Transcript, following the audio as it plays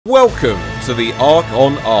Welcome to the Ark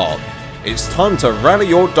on Ark. It's time to rally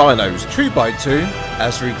your dinos 2 by 2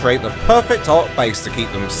 as we create the perfect Ark base to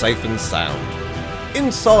keep them safe and sound.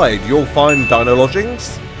 Inside you'll find dino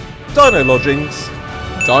lodgings, and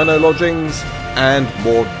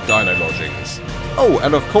more dino lodgings. Oh,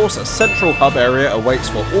 and of course a central hub area awaits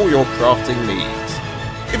for all your crafting needs.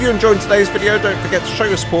 If you enjoyed today's video, don't forget to show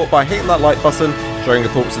your support by hitting that like button, showing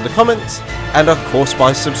your thoughts in the comments, and of course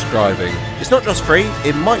by subscribing. It's not just free,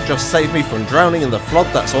 it might just save me from drowning in the flood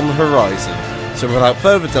that's on the horizon. So without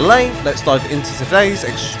further delay, let's dive into today's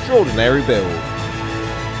extraordinary build.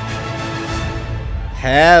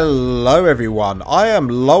 Hello everyone, I am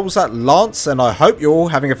Lance and I hope you're all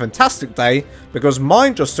having a fantastic day because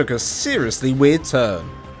mine just took a seriously weird turn.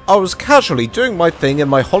 I was casually doing my thing in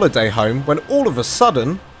my holiday home when all of a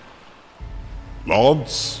sudden...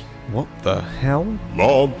 Lance? What the hell?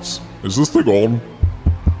 Lance, is this thing on?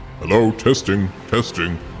 Hello, testing.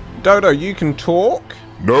 Dodo, you can talk?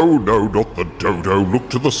 No, not the dodo. Look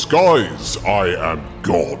to the skies. I am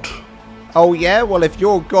God. Oh yeah? Well, if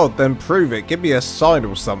you're God, then prove it. Give me a sign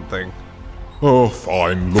or something. Oh,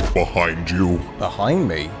 fine. Look behind you. Behind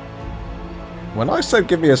me? When I said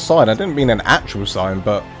give me a sign, I didn't mean an actual sign,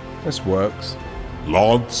 but this works.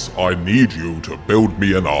 Lance, I need you to build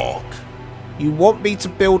me an ark. You want me to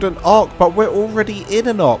build an ark, but we're already in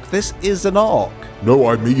an ark. This is an ark. No,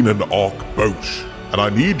 I mean an ark boat. And I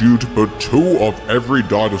need you to put 2 of every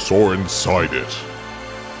dinosaur inside it.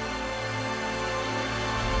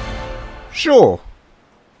 Sure.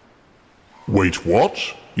 Wait, what?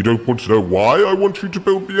 You don't want to know why I want you to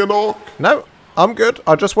build me an ark? No, I'm good.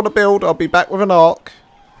 I just want to build. I'll be back with an ark.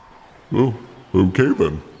 Oh, okay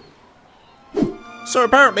then. So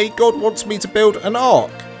apparently God wants me to build an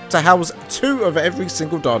ark to house 2 of every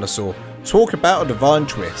single dinosaur. Talk about a divine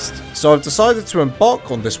twist. So I've decided to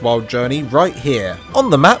embark on this wild journey right here. On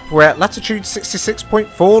the map we're at latitude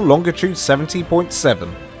 66.4, longitude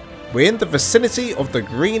 70.7. We're in the vicinity of the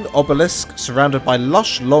green obelisk, surrounded by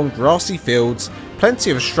lush long grassy fields,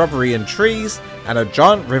 plenty of shrubbery and trees, and a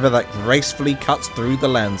giant river that gracefully cuts through the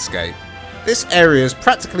landscape. This area is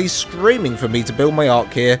practically screaming for me to build my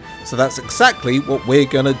ark here, so that's exactly what we're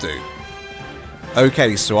gonna do.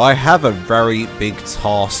 Okay, so I have a very big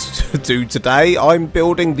task to do today. I'm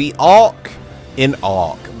building the ark in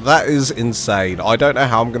Ark. That is insane. I don't know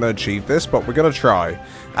how I'm going to achieve this, but we're going to try.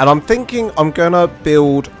 And I'm thinking I'm going to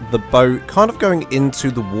build the boat kind of going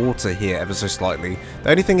into the water here ever so slightly. The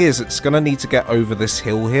only thing is it's going to need to get over this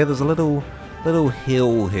hill here. There's a little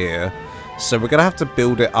hill here. So we're going to have to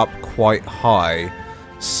build it up quite high.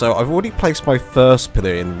 So I've already placed my first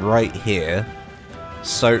pillar in right here.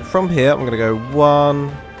 So from here, I'm going to go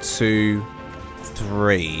 1, 2,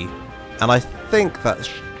 3. And I think that's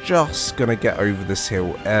just going to get over this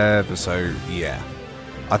hill ever so, yeah.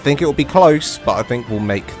 I think it will be close, but I think we'll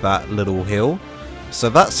make that little hill. So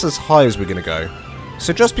that's as high as we're going to go.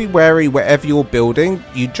 So just be wary wherever you're building.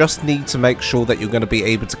 You just need to make sure that you're going to be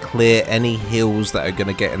able to clear any hills that are going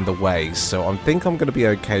to get in the way. So I think I'm going to be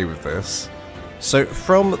okay with this. So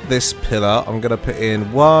from this pillar, I'm going to put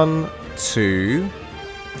in 1, 2...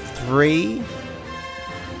 3,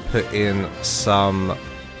 put in some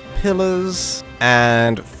pillars,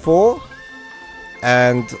 and 4,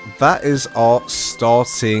 and that is our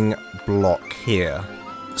starting block here.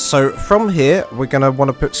 So from here we're going to want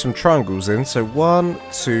to put some triangles in, so 1,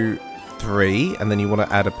 2, 3, and then you want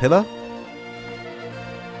to add a pillar,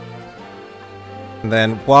 and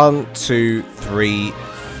then 1, 2, 3,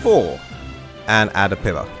 4, and add a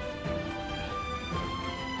pillar.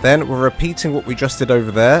 Then we're repeating what we just did over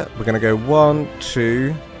there. We're going to go 1,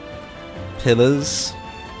 2, pillars,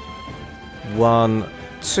 1,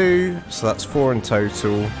 2, so that's 4 in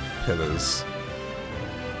total, pillars.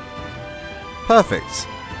 Perfect.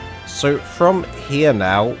 So from here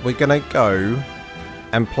now, we're going to go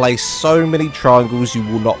and place so many triangles you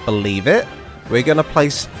will not believe it. We're going to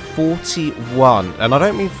place 41, and I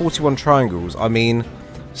don't mean 41 triangles, I mean,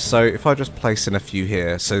 so if I just place in a few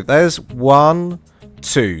here, so there's 1,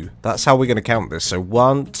 2. That's how we're going to count this. So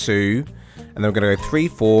 1, 2, and then we're going to go 3,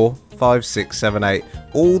 4, 5, 6, 7, 8,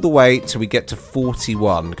 all the way till we get to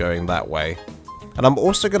 41 going that way. And I'm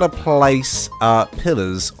also going to place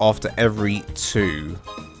pillars after every 2,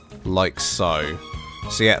 like so.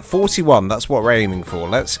 So yeah, 41, that's what we're aiming for.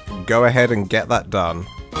 Let's go ahead and get that done.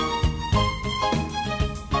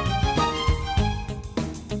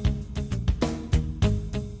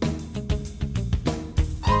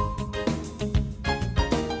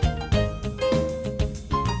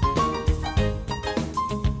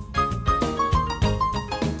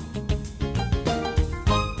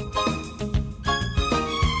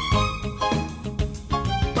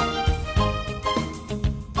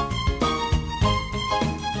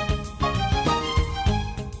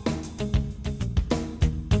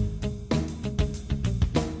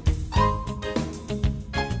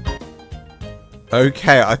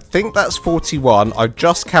 Okay, I think that's 41. I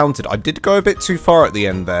just counted. I did go a bit too far at the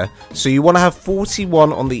end there. So you want to have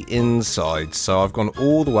 41 on the inside. So I've gone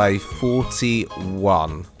all the way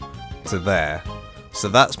 41 to there. So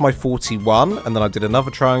that's my 41. And then I did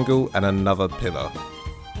another triangle and another pillar.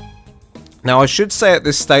 Now I should say at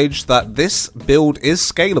this stage that this build is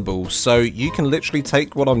scalable. So you can literally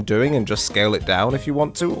take what I'm doing and just scale it down if you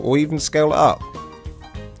want to. Or even scale it up.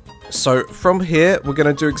 So from here, we're going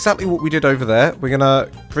to do exactly what we did over there. We're going to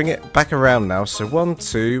bring it back around now. So 1,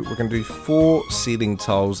 2, we're going to do 4 ceiling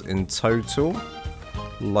tiles in total.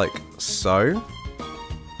 Like so.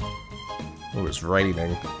 Oh, it's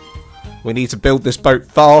raining. We need to build this boat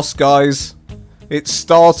fast, guys. It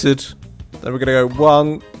started. Then we're going to go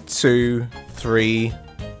 1, 2, 3.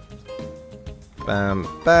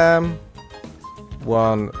 Bam, bam.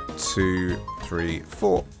 1, 2, 3,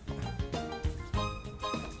 4.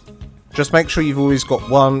 Just make sure you've always got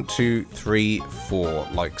 1, 2, 3, 4,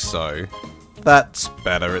 like so. That's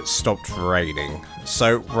better, it stopped raining.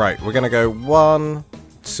 So, right, we're going to go 1,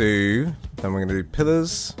 2, then we're going to do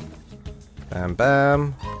pillars. Bam,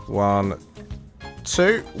 bam. 1,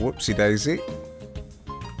 2, whoopsie daisy.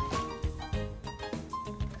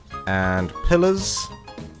 And pillars.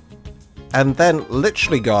 And then,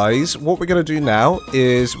 literally, guys, what we're going to do now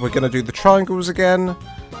is we're going to do the triangles again,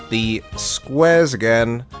 the squares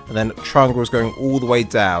again, and then triangles going all the way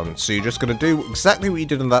down. So you're just going to do exactly what you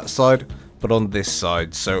did on that side, but on this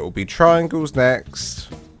side. So it will be triangles next,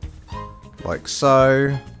 like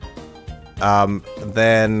so.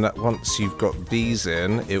 Then once you've got these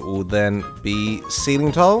in, it will then be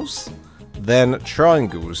ceiling tiles, then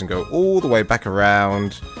triangles, and go all the way back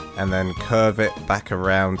around, and then curve it back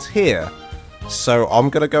around here. So I'm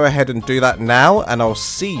going to go ahead and do that now, and I'll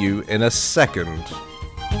see you in a second.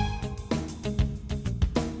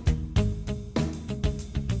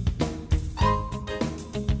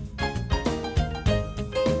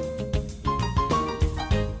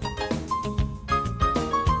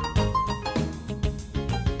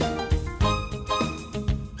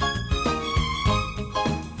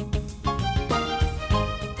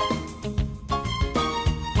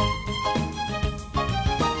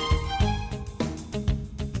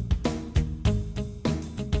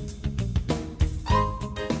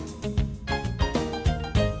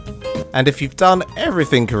 And if you've done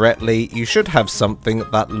everything correctly, you should have something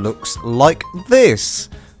that looks like this.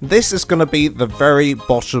 This is going to be the very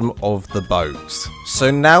bottom of the boat.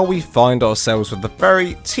 So now we find ourselves with the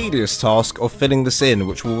very tedious task of filling this in,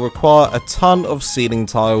 which will require a ton of ceiling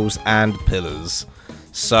tiles and pillars.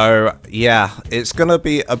 So yeah, it's going to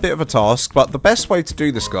be a bit of a task, but the best way to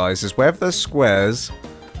do this, guys, is wherever there's squares,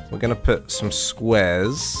 we're going to put some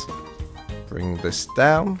squares. Bring this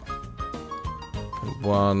down.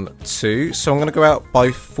 1, 2. So I'm going to go out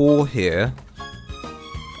by 4 here.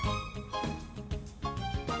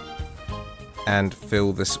 And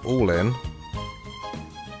fill this all in.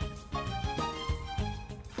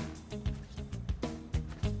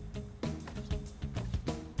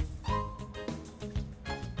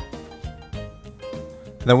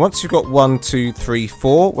 And then once you've got 1, 2, 3,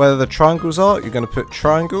 4, where the triangles are, you're going to put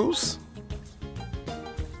triangles.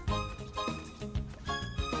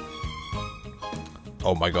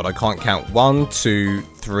 Oh my god, I can't count. 1, 2,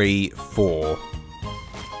 3, 4.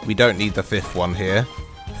 We don't need the 5th one here.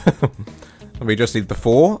 We just need the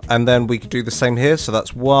 4. And then we could do the same here. So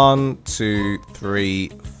that's 1, 2, 3,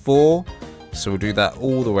 4. So we'll do that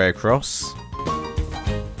all the way across.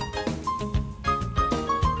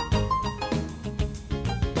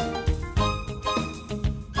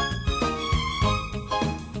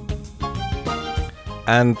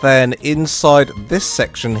 And then inside this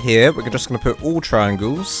section here, we're just going to put all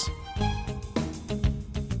triangles.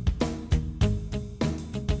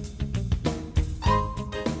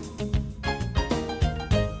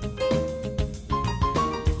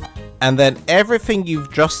 And then everything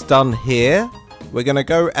you've just done here, we're going to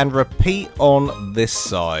go and repeat on this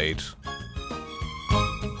side.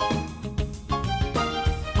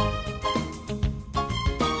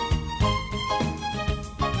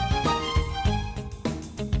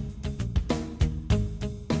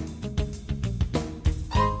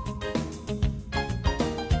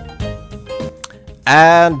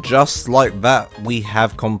 And just like that, we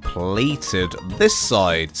have completed this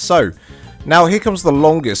side. So, now here comes the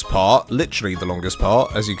longest part, literally the longest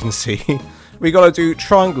part, as you can see. We got to do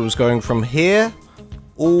triangles going from here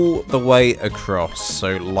all the way across.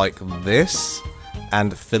 So like this,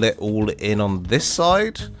 and fill it all in on this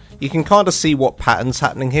side. You can kind of see what pattern's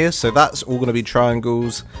happening here. So that's all going to be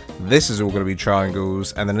triangles. This is all going to be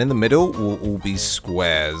triangles. And then in the middle will all be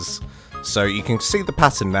squares. So you can see the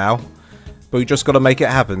pattern now. but we just got to make it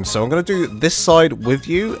happen. So I'm going to do this side with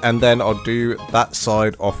you, and then I'll do that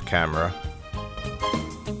side off camera.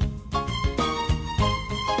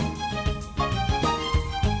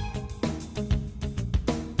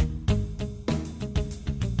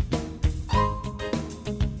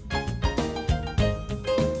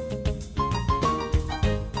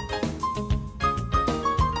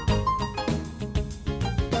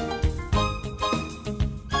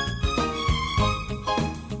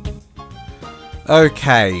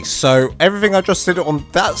 Okay, so everything I just did on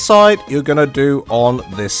that side, you're going to do on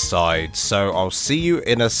this side. So I'll see you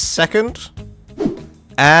in a second.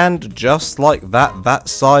 And just like that, that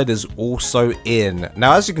side is also in.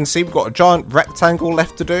 Now, as you can see, we've got a giant rectangle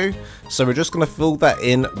left to do. So we're just going to fill that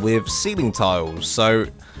in with ceiling tiles. So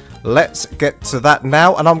let's get to that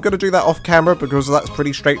now. And I'm going to do that off camera because that's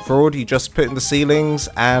pretty straightforward. You just put in the ceilings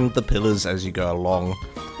and the pillars as you go along.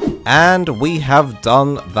 And we have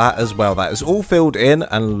done that as well. That is all filled in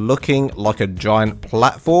and looking like a giant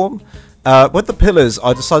platform. With the pillars,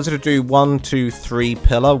 I decided to do 1, 2, 3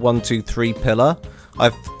 pillar, 1, 2, 3 pillar.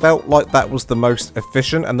 I felt like that was the most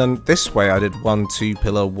efficient. And then this way I did 1, 2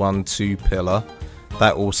 pillar, 1, 2 pillar.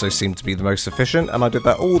 That also seemed to be the most efficient. And I did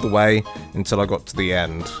that all the way until I got to the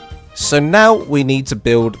end. So now we need to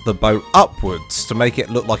build the boat upwards to make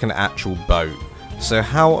it look like an actual boat. So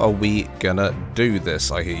how are we gonna do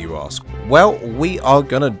this, I hear you ask? Well, we are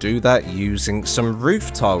gonna do that using some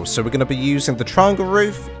roof tiles. So we're gonna be using the triangle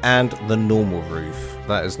roof and the normal roof.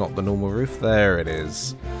 That is not the normal roof, there it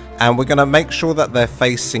is. And we're gonna make sure that they're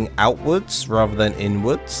facing outwards rather than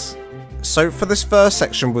inwards. So for this first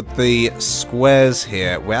section with the squares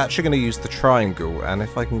here, we're actually gonna use the triangle. And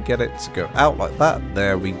if I can get it to go out like that,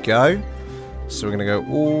 there we go. So we're gonna go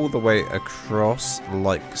all the way across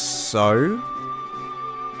like so.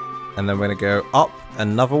 And then we're going to go up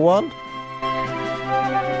another one.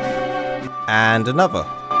 And another.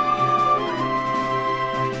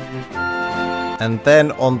 And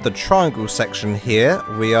then on the triangle section here,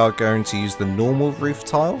 we are going to use the normal roof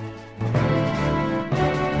tile.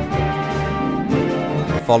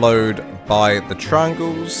 Followed by the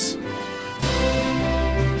triangles.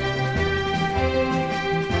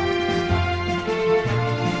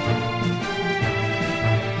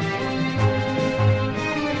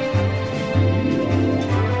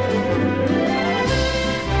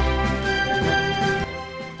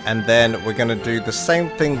 And then we're going to do the same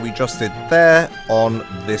thing we just did there on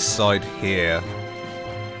this side here.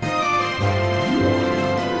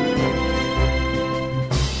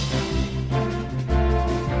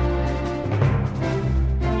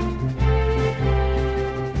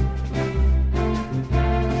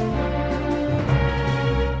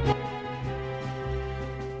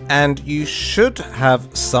 And you should have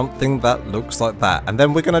something that looks like that. And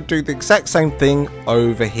then we're going to do the exact same thing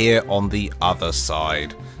over here on the other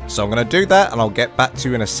side. So I'm going to do that and I'll get back to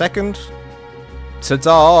you in a second.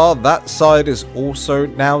 Ta-da! That side is also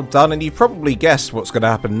now done, and you probably guessed what's going to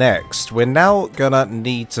happen next. We're now going to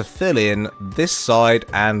need to fill in this side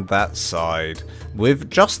and that side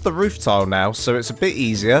with just the roof tile now, so it's a bit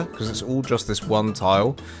easier because it's all just this one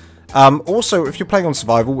tile. Also, if you're playing on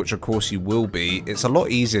survival, which of course you will be, it's a lot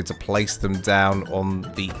easier to place them down on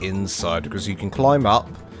the inside because you can climb up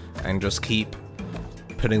and just keep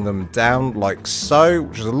putting them down like so,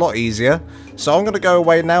 which is a lot easier. So I'm going to go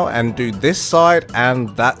away now and do this side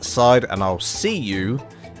and that side, and I'll see you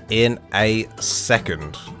in a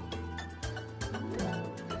second.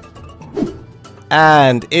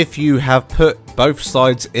 And if you have put both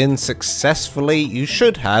sides in successfully, you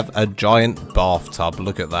should have a giant bathtub.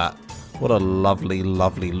 Look at that. What a lovely,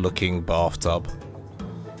 lovely looking bathtub.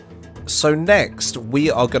 So next,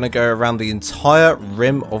 we are going to go around the entire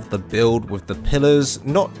rim of the build with the pillars,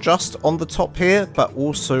 not just on the top here, but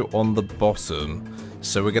also on the bottom.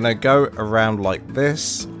 So we're going to go around like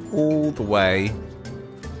this, all the way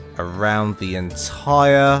around the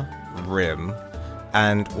entire rim.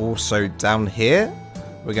 And also down here,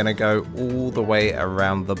 we're going to go all the way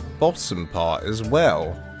around the bottom part as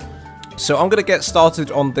well. So I'm going to get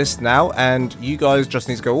started on this now, and you guys just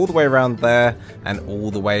need to go all the way around there and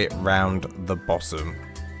all the way around the bottom.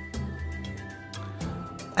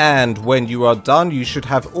 And when you are done, you should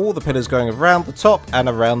have all the pillars going around the top and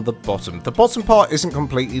around the bottom. The bottom part isn't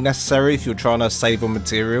completely necessary if you're trying to save on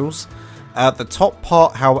materials. The top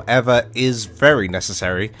part, however, is very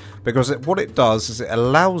necessary because what it does is it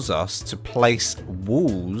allows us to place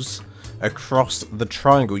walls across the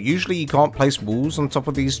triangle. Usually you can't place walls on top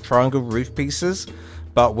of these triangle roof pieces,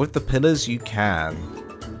 but with the pillars you can.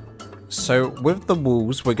 So with the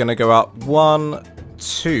walls, we're going to go up 1,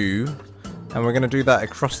 2, and we're going to do that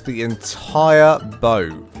across the entire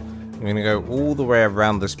boat. I'm going to go all the way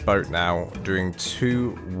around this boat now, doing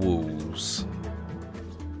 2 walls.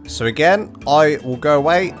 So again, I will go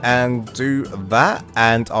away and do that,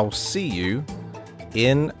 and I'll see you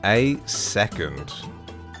in a second.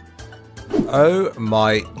 Oh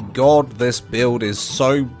my god, this build is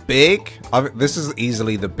so big. This is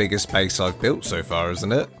easily the biggest base I've built so far,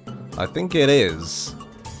 isn't it? I think it is.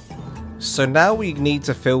 So now we need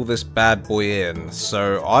to fill this bad boy in.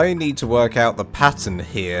 So I need to work out the pattern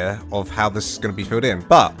here of how this is going to be filled in.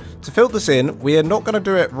 But to fill this in, we are not going to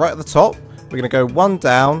do it right at the top. We're going to go 1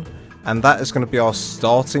 down, and that is going to be our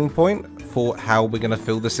starting point for how we're going to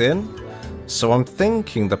fill this in. So I'm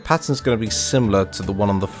thinking the pattern's going to be similar to the one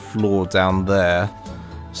on the floor down there.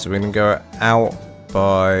 So we're going to go out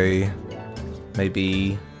by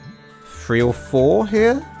maybe 3 or 4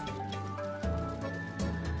 here.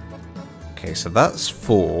 Okay, so that's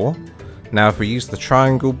 4. Now if we use the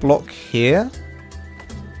triangle block here,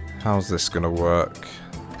 how's this going to work?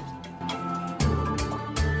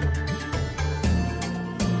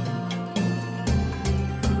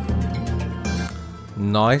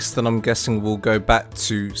 Nice, then I'm guessing we'll go back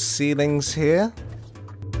to ceilings here.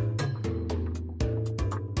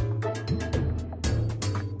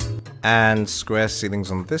 And square ceilings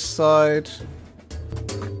on this side.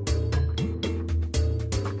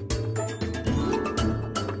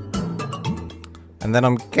 And then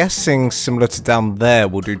I'm guessing, similar to down there,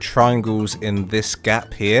 we'll do triangles in this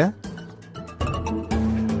gap here.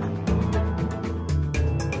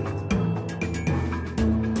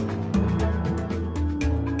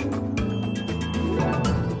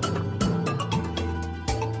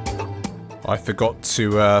 I forgot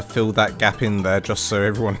to fill that gap in there just so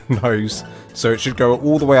everyone knows. So it should go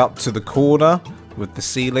all the way up to the corner with the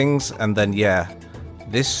ceilings, and then yeah,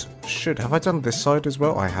 this should... Have I done this side as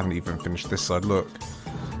well? I haven't even finished this side, look.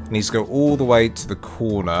 It needs to go all the way to the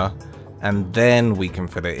corner, and then we can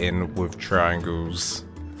fill it in with triangles.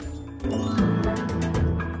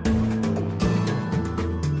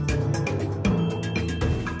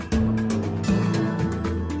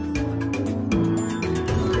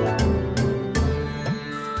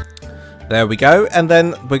 There we go, and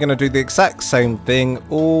then we're going to do the exact same thing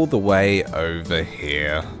all the way over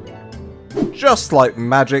here. Just like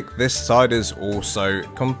magic, this side is also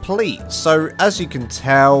complete. So as you can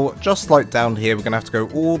tell, just like down here, we're going to have to go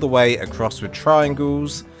all the way across with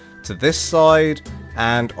triangles to this side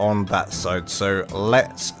and on that side. So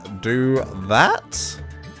let's do that.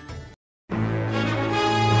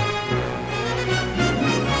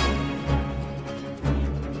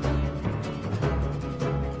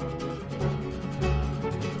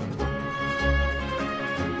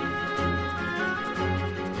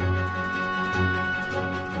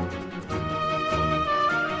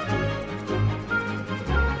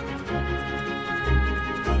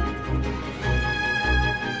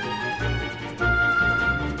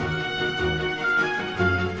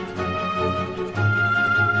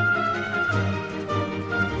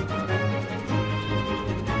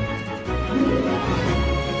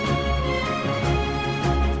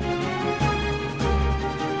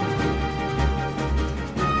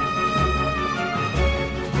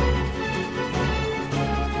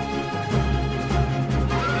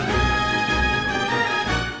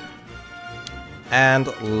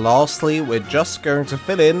 And lastly, we're just going to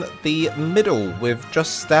fill in the middle with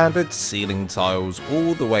just standard ceiling tiles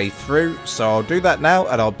all the way through. So I'll do that now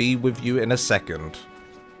and I'll be with you in a second.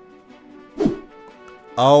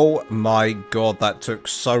 Oh my god, that took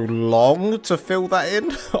so long to fill that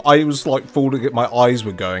in. I was like falling, my eyes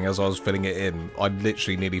were going as I was filling it in. I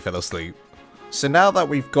literally nearly fell asleep. So now that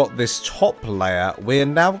we've got this top layer, we're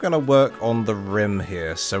now going to work on the rim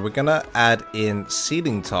here. So we're going to add in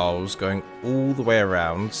ceiling tiles going all the way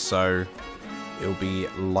around. So it'll be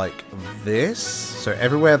like this. So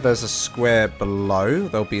everywhere there's a square below,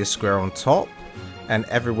 there'll be a square on top. And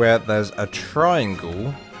everywhere there's a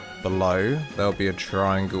triangle below, there'll be a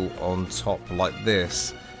triangle on top like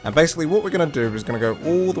this. And basically what we're going to do is going to go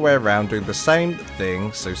all the way around doing the same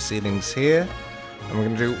thing. So ceilings here. And we're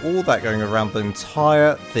going to do all that going around the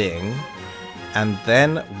entire thing. And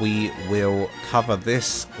then we will cover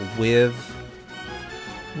this with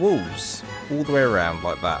walls all the way around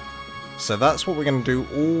like that. So that's what we're going to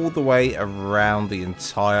do all the way around the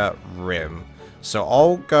entire rim. So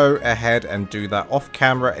I'll go ahead and do that off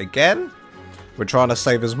camera again. We're trying to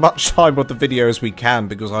save as much time on the video as we can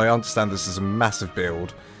because I understand this is a massive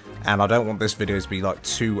build. And I don't want this video to be like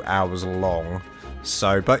 2 hours long.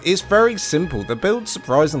 So, but it's very simple. The build's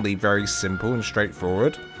surprisingly very simple and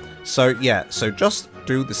straightforward. So yeah, so just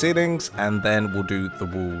do the ceilings and then we'll do the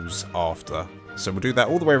walls after. So we'll do that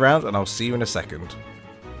all the way around and I'll see you in a second.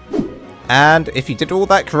 And if you did all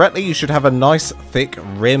that correctly, you should have a nice thick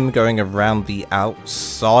rim going around the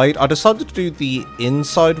outside. I decided to do the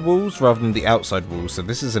inside walls rather than the outside walls. So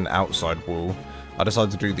this is an outside wall. I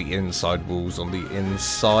decided to do the inside walls on the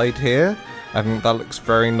inside here. I think that looks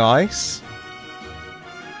very nice.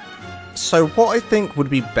 So what I think would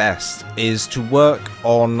be best is to work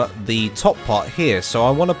on the top part here. So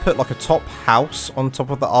I want to put like a top house on top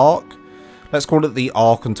of the ark. Let's call it the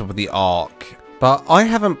ark on top of the ark. But I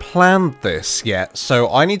haven't planned this yet,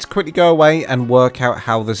 so I need to quickly go away and work out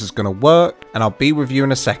how this is going to work, and I'll be with you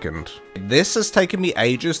in a second. This has taken me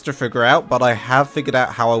ages to figure out, but I have figured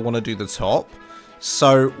out how I want to do the top.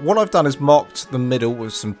 So what I've done is marked the middle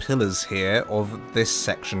with some pillars here of this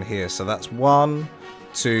section here. So that's 1,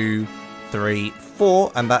 2, 3,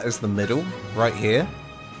 4, and that is the middle right here.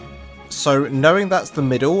 So knowing that's the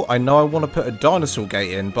middle, I know I want to put a dinosaur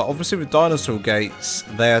gate in, but obviously with dinosaur gates,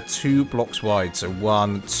 they're 2 blocks wide, so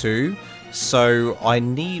 1, 2. So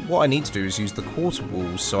what I need to do is use the quarter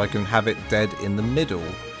walls so I can have it dead in the middle.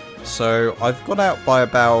 So I've gone out by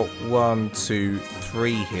about 1, 2,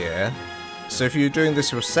 3 here. So if you're doing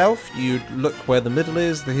this yourself, you'd look where the middle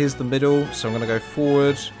is. Here's the middle, so I'm going to go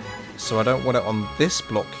forward. So I don't want it on this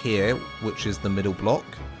block here, which is the middle block.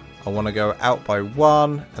 I want to go out by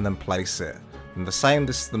 1 and then place it. And the same,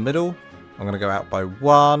 this is the middle. I'm going to go out by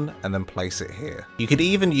 1 and then place it here. You could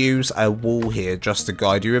even use a wall here just to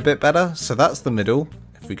guide you a bit better. So that's the middle.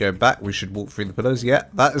 If we go back, we should walk through the pillars. Yeah,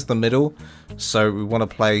 that is the middle. So we want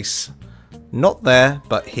to place not there,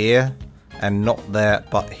 but here. And not there,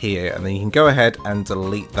 but here. And then you can go ahead and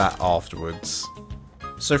delete that afterwards.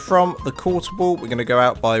 So from the quarter wall, we're going to go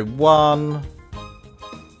out by 1,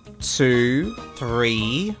 2,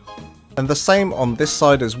 3. And the same on this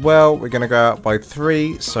side as well. We're going to go out by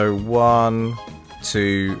 3. So 1,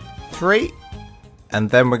 2, 3. And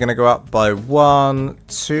then we're going to go up by 1,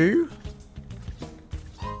 2.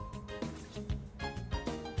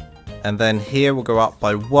 And then here we'll go up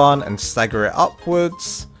by 1 and stagger it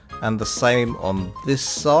upwards. And the same on this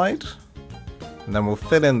side. And then we'll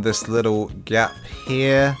fill in this little gap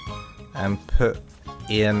here. And put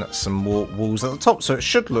in some more walls at the top. So it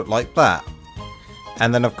should look like that.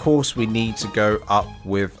 And then of course we need to go up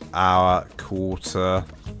with our quarter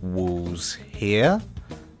walls here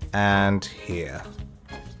and here.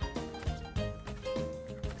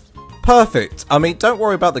 Perfect. I mean, don't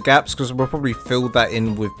worry about the gaps because we'll probably fill that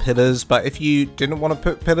in with pillars. But if you didn't want to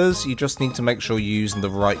put pillars, you just need to make sure you're using the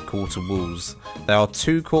right quarter walls. There are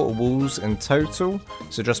 2 quarter walls in total.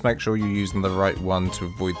 So just make sure you're using the right one to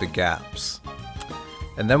avoid the gaps.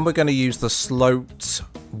 And then we're going to use the sloped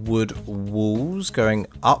wood walls going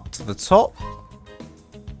up to the top.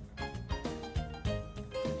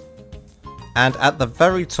 And at the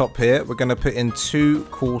very top here, we're going to put in 2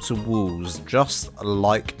 quarter walls, just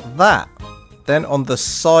like that. Then on the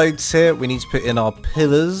sides here, we need to put in our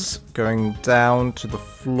pillars going down to the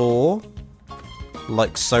floor.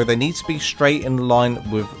 Like so. They need to be straight in line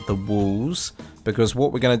with the walls. Because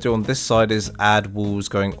what we're going to do on this side is add walls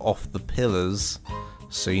going off the pillars.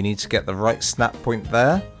 So you need to get the right snap point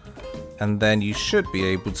there. And then you should be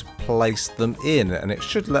able to place them in. And it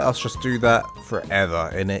should let us just do that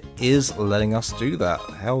forever. And it is letting us do that.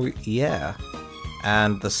 Hell yeah.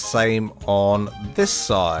 And the same on this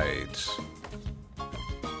side.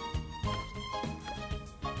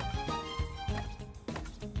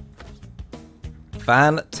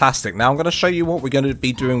 Fantastic. Now I'm going to show you what we're going to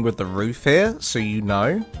be doing with the roof here, so you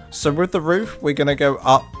know. So with the roof, we're going to go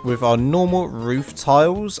up with our normal roof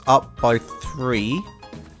tiles up by 3.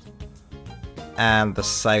 And the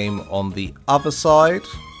same on the other side.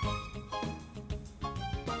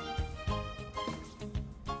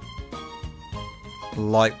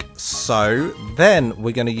 Like so. Then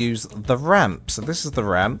we're going to use the ramp. So this is the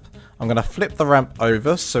ramp. I'm going to flip the ramp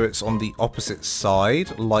over so it's on the opposite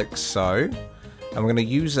side, like so. And we're going to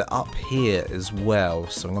use it up here as well.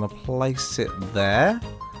 So I'm going to place it there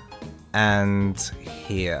and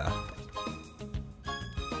here.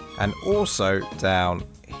 And also down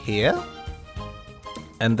here.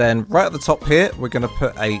 And then right at the top here, we're going to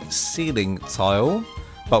put a ceiling tile.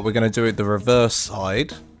 But we're going to do it the reverse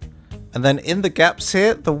side. And then in the gaps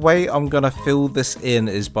here, the way I'm going to fill this in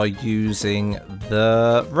is by using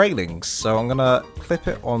the railings. So I'm going to clip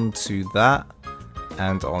it onto that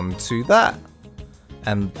and onto that.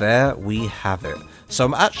 And there we have it. So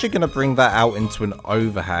I'm actually going to bring that out into an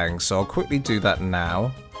overhang. So I'll quickly do that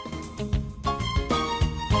now.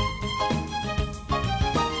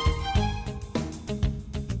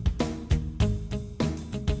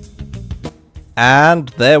 And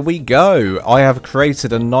there we go. I have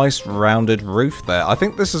created a nice rounded roof there. I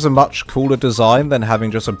think this is a much cooler design than having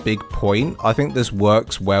just a big point. I think this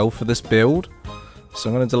works well for this build. So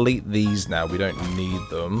I'm going to delete these now. We don't need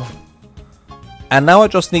them. And now I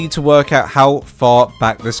just need to work out how far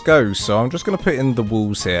back this goes. So I'm just going to put in the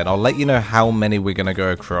walls here and I'll let you know how many we're going to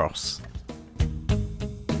go across.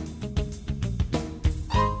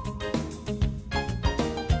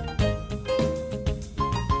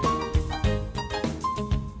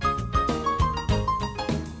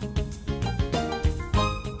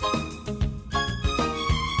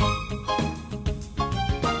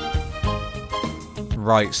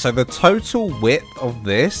 Right, so the total width of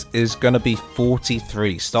this is going to be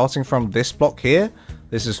 43. Starting from this block here,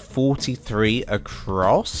 this is 43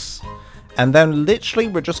 across. And then literally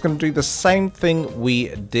we're just going to do the same thing we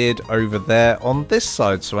did over there on this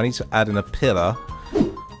side. So I need to add in a pillar.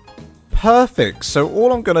 Perfect. So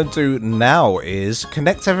all I'm going to do now is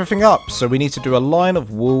connect everything up. So we need to do a line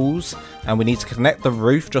of walls and we need to connect the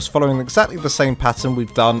roof just following exactly the same pattern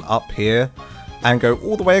we've done up here and go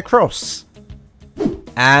all the way across.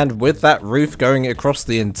 And with that roof going across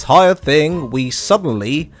the entire thing, we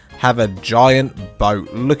suddenly have a giant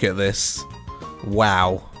boat. Look at this.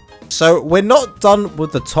 Wow. So we're not done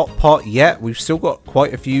with the top part yet. We've still got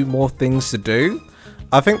quite a few more things to do.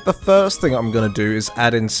 I think the first thing I'm going to do is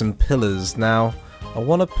add in some pillars. Now, I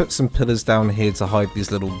want to put some pillars down here to hide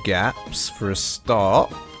these little gaps for a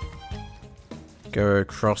start. Go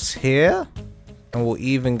across here. And we'll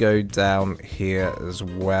even go down here as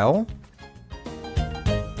well.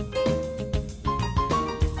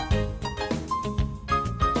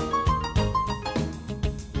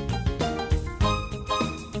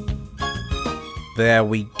 There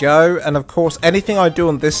we go, and of course anything I do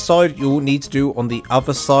on this side you'll need to do on the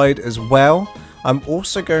other side as well. I'm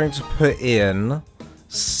also going to put in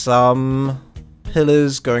some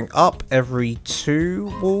pillars going up every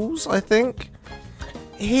 2 walls, I think.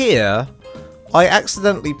 Here, I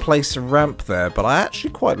accidentally placed a ramp there, but I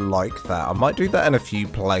actually quite like that. I might do that in a few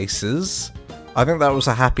places. I think that was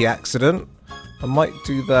a happy accident. I might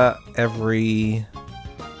do that every...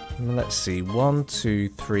 Let's see, 1, 2,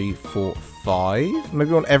 3, 4, 5.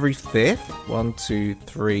 Maybe on every 5th. 1, 2,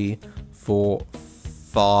 3, 4,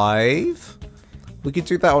 5. We could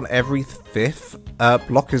do that on every 5th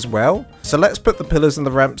block as well. So let's put the pillars and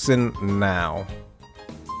the ramps in now.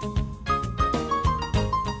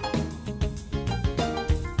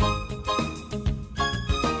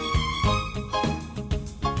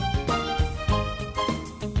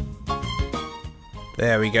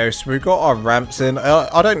 There we go, so we've got our ramps in.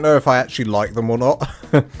 I don't know if I actually like them or not,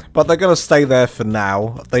 but they're going to stay there for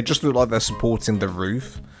now. They just look like they're supporting the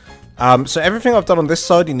roof. So everything I've done on this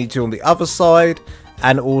side, you need to do on the other side,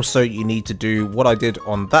 and also you need to do what I did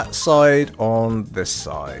on that side on this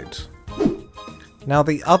side. Now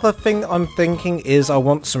the other thing I'm thinking is I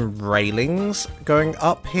want some railings going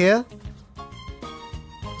up here.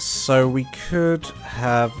 So we could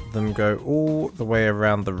have them go all the way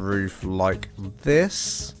around the roof like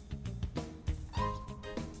this.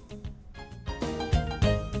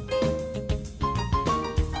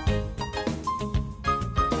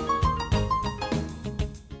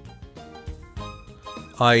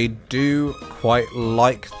 I do quite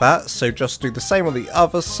like that, so just do the same on the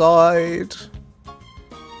other side.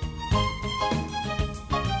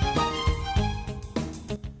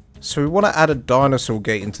 So we want to add a dinosaur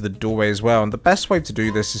gate into the doorway as well, and the best way to do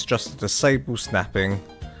this is just to disable snapping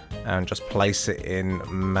and just place it in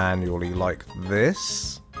manually like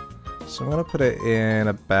this. So I'm going to put it in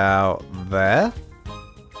about there.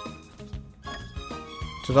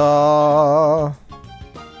 Ta-da!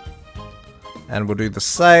 And we'll do the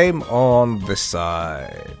same on this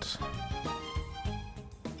side.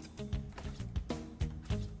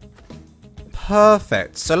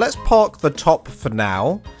 Perfect. So let's park the top for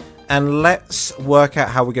now. And let's work out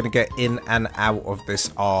how we're going to get in and out of this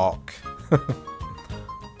ark.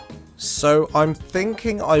 So I'm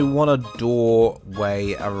thinking I want a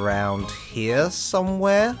doorway around here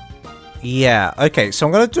somewhere. Yeah, okay, so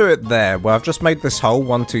I'm going to do it there. Well, I've just made this hole,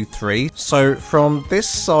 1, 2, 3. So from this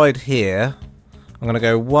side here, I'm going to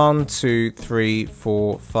go 1, 2, 3,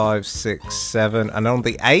 4, 5, 6, 7. And on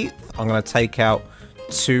the 8th, I'm going to take out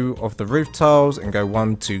 2 of the roof tiles and go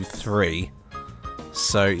 1, 2, 3.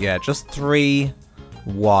 So yeah, just 3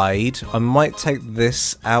 wide. I might take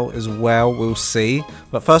this out as well, we'll see.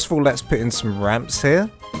 But first of all, let's put in some ramps here.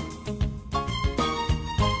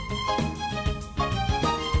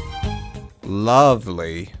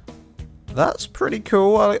 Lovely. That's pretty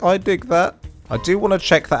cool, I dig that. I do want to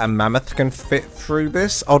check that a mammoth can fit through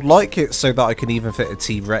this. I'd like it so that I can even fit a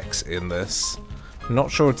T-Rex in this. I'm not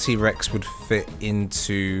sure a T-Rex would fit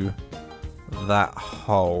into that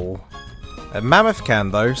hole. A mammoth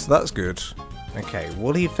can though, so that's good. Okay,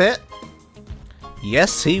 will he fit?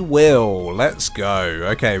 Yes, he will. Let's go.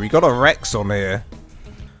 Okay, we got a Rex on here.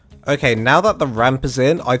 Okay, now that the ramp is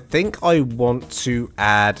in, I think I want to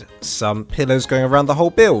add some pillars going around the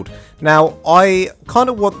whole build. Now, I kind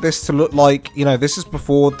of want this to look like, you know, this is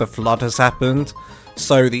before the flood has happened.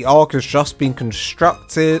 So the Ark has just been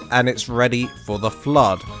constructed and it's ready for the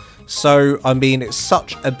flood. So, I mean, it's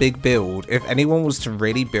such a big build. If anyone was to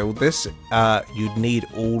really build this, you'd need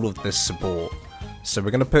all of this support. So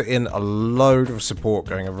we're going to put in a load of support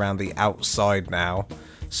going around the outside now.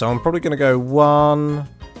 So I'm probably going to go 1,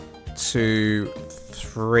 2,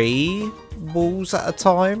 3 walls at a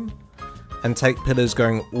time. And take pillars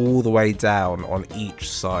going all the way down on each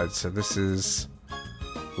side. So this is...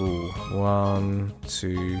 Ooh, 1,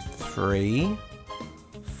 2, 3,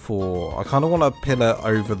 4. I kind of want a pillar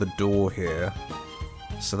over the door here.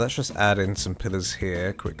 So let's just add in some pillars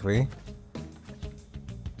here quickly.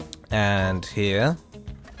 And here.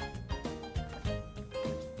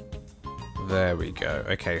 There we go.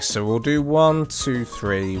 Okay, so we'll do 1, 2,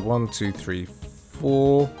 3, 1, 2, 3,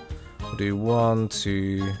 4. We'll do 1,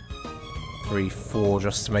 2, 3, 4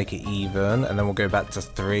 just to make it even. And then we'll go back to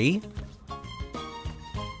 3.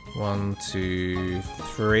 1, 2,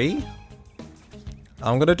 3.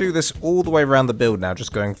 I'm going to do this all the way around the build now,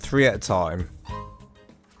 just going 3 at a time.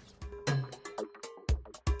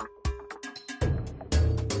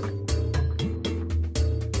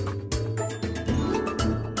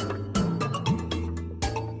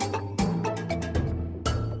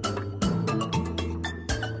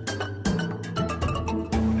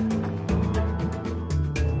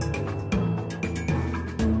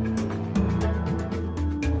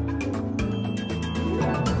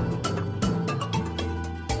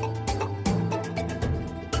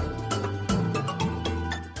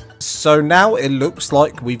 So now it looks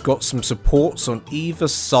like we've got some supports on either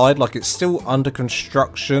side, like it's still under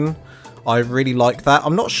construction. I really like that.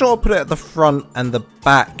 I'm not sure I'll put it at the front and the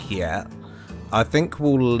back yet. I think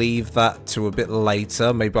we'll leave that to a bit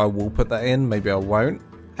later. Maybe I will put that in, maybe I won't.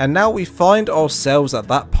 And now we find ourselves at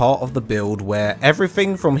that part of the build where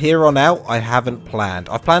everything from here on out I haven't planned.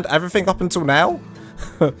 I've planned everything up until now,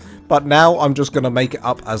 but now I'm just going to make it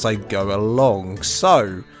up as I go along.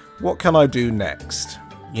 So, what can I do next?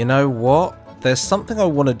 You know what? There's something I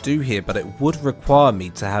want to do here, but it would require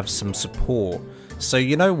me to have some support. So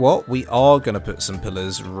you know what? We are going to put some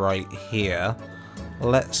pillars right here.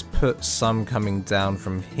 Let's put some coming down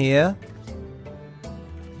from here.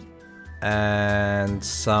 And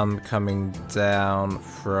some coming down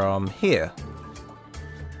from here.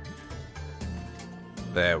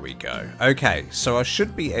 There we go. Okay, so I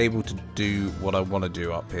should be able to do what I want to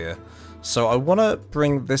do up here. So I want to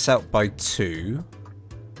bring this out by 2.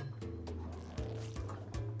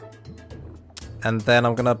 And then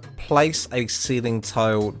I'm going to place a ceiling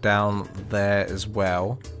tile down there as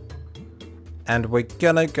well. And we're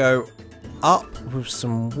going to go up with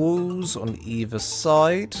some walls on either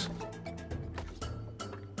side.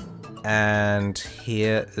 And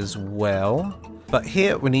here as well. But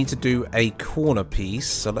here we need to do a corner piece.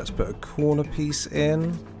 So let's put a corner piece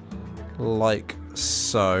in. Like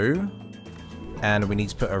so. And we need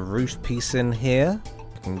to put a roof piece in here.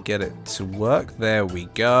 I can get it to work. There we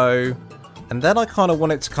go. And then I kind of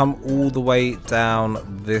want it to come all the way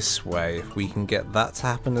down this way. If we can get that to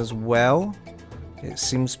happen as well. It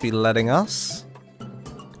seems to be letting us.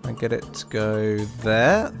 Can I get it to go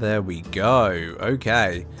there? There we go.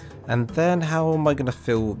 Okay. And then how am I going to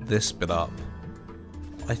fill this bit up?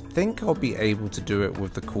 I think I'll be able to do it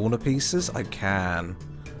with the corner pieces. I can.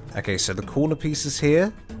 Okay, so the corner pieces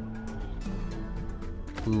here.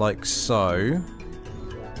 Like so.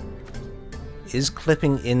 Is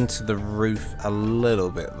clipping into the roof a little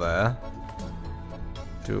bit there.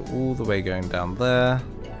 Do it all the way going down there.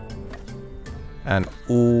 And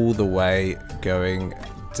all the way going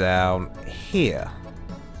down here.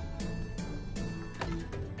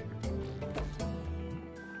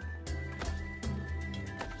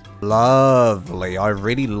 Lovely. I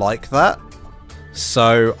really like that.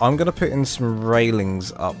 So I'm going to put in some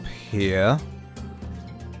railings up here.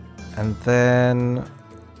 And then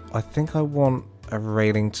I think I want a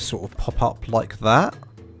railing to sort of pop up like that.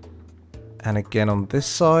 And again on this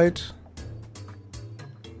side.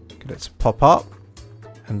 Get it to pop up.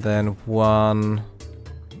 And then 1,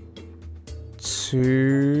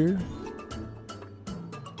 2,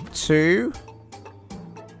 2.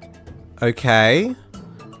 Okay.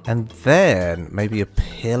 And then maybe a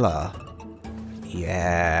pillar.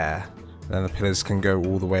 Yeah. Then the pillars can go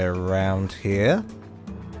all the way around here.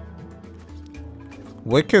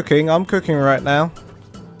 We're cooking. I'm cooking right now.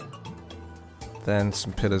 Then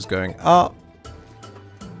some pillars going up.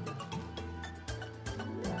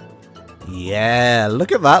 Yeah,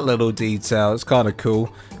 look at that little detail. It's kind of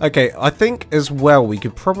cool. Okay, I think as well we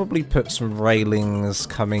could probably put some railings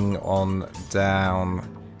coming on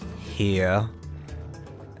down here.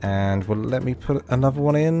 And well, let me put another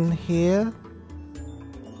one in here.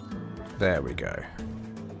 There we go.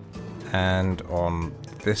 And on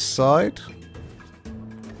this side.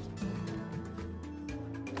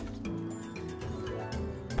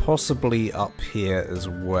 Possibly up here as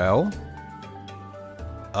well.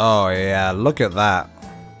 Oh yeah, look at that.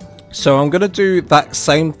 So I'm going to do that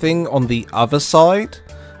same thing on the other side.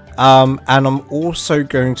 And I'm also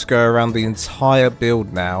going to go around the entire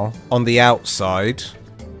build now on the outside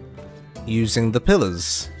using the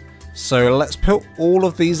pillars. So let's put all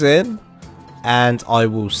of these in and I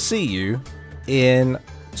will see you in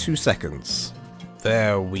 2 seconds.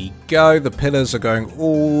 There we go. The pillars are going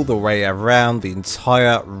all the way around the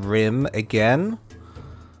entire rim again.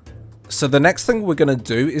 So the next thing we're going to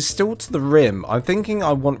do is still to the rim. I'm thinking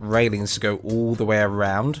I want railings to go all the way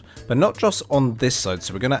around, but not just on this side.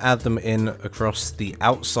 So we're going to add them in across the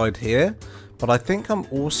outside here. But I think I'm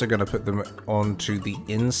also going to put them onto the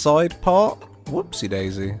inside part. Whoopsie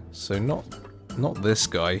daisy. So not this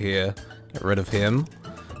guy here. Get rid of him.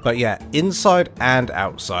 But yeah, inside and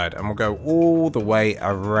outside. And we'll go all the way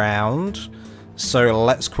around. So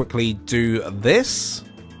let's quickly do this.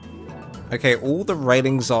 Okay, all the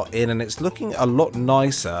railings are in and it's looking a lot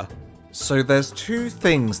nicer. So there's 2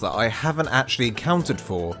 things that I haven't actually accounted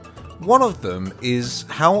for. One of them is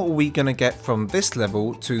how are we going to get from this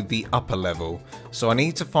level to the upper level. So I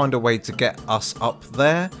need to find a way to get us up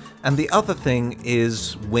there. And the other thing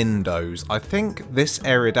is windows. I think this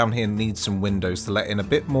area down here needs some windows to let in a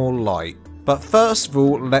bit more light. But first of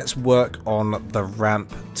all, let's work on the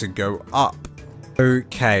ramp to go up.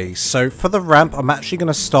 Okay, so for the ramp, I'm actually going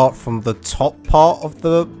to start from the top part of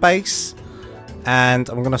the base. And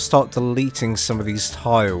I'm going to start deleting some of these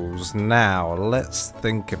tiles. Now, let's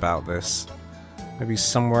think about this. Maybe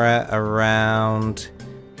somewhere around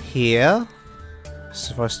here.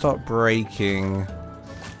 So if I start breaking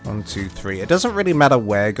 1, 2, 3. It doesn't really matter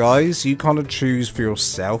where, guys. You kind of choose for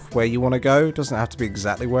yourself where you want to go. It doesn't have to be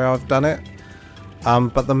exactly where I've done it.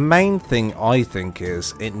 But the main thing I think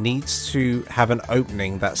is it needs to have an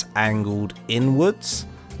opening that's angled inwards,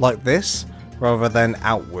 like this, rather than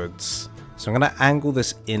outwards. So I'm going to angle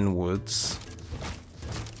this inwards.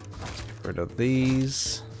 Get rid of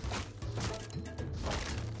these.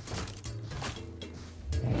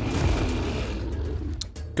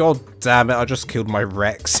 God damn it, I just killed my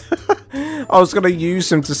Rex. I was going to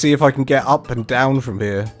use him to see if I can get up and down from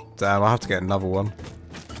here. Damn, I'll have to get another one.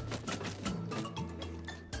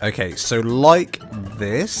 Okay, so like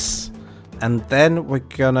this, and then we're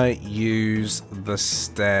gonna use the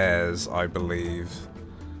stairs, I believe.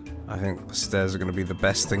 I think the stairs are gonna be the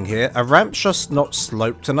best thing here. A ramp's just not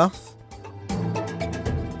sloped enough.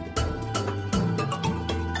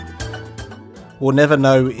 We'll never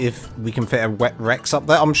know if we can fit a wet Rex up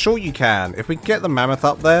there. I'm sure you can. If we can get the mammoth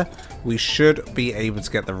up there, we should be able to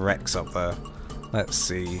get the Rex up there. Let's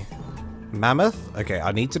see. Mammoth? Okay,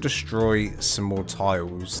 I need to destroy some more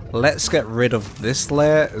tiles. Let's get rid of this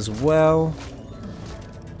layer as well.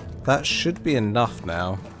 That should be enough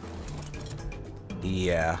now.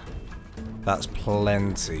 Yeah. That's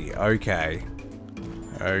plenty. Okay.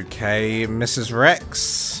 Okay, Mrs.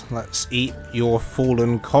 Rex. Let's eat your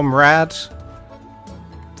fallen comrade.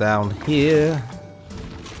 Down here.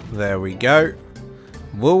 There we go.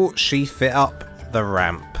 Will she fit up the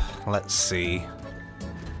ramp? Let's see.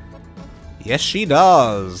 Yes, she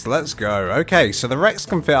does. Let's go. Okay, so the Rex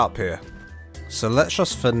can fit up here. So let's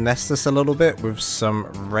just finesse this a little bit with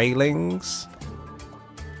some railings.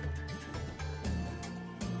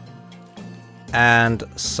 And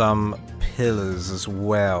some pillars as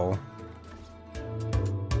well.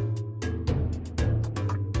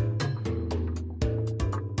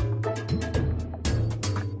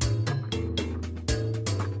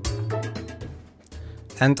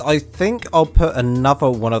 And I think I'll put another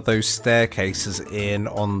one of those staircases in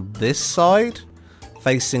on this side,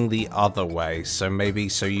 facing the other way. So maybe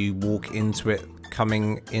so you walk into it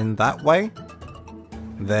coming in that way.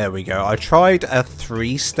 There we go. I tried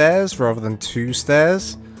 3 stairs rather than 2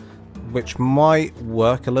 stairs, which might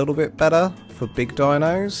work a little bit better for big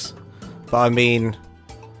dinos. But I mean,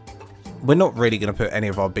 we're not really going to put any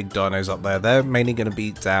of our big dinos up there. They're mainly going to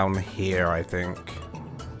be down here, I think.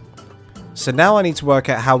 So now I need to work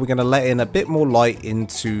out how we're going to let in a bit more light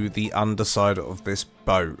into the underside of this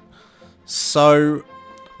boat. So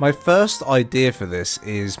my first idea for this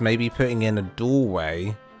is maybe putting in a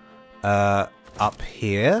doorway up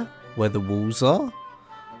here where the walls are.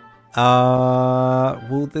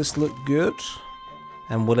 Will this look good?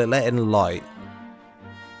 And will it let in light?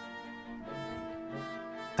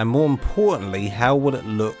 And more importantly, how will it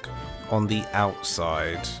look on the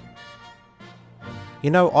outside? You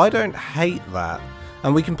know, I don't hate that.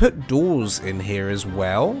 And we can put doors in here as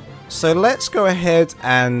well. So let's go ahead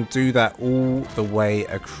and do that all the way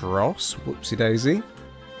across. Whoopsie daisy.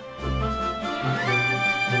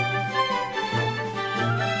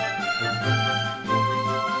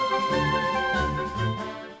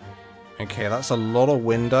 Okay, that's a lot of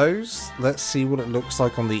windows. Let's see what it looks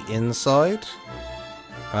like on the inside.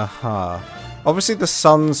 Aha. Obviously the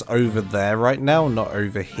sun's over there right now, not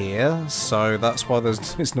over here. So that's why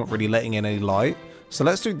it's not really letting in any light. So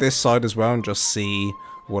let's do this side as well and just see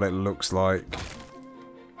what it looks like.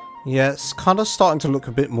 Yeah, it's kind of starting to look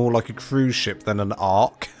a bit more like a cruise ship than an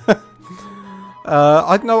ark.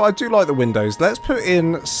 I do like the windows. Let's put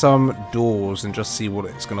in some doors and just see what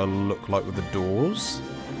it's going to look like with the doors.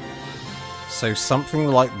 So something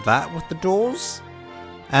like that with the doors.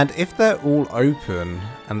 And if they're all open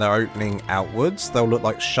and they're opening outwards, they'll look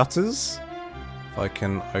like shutters. If I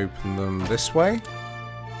can open them this way.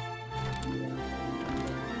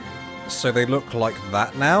 So they look like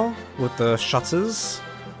that now with the shutters.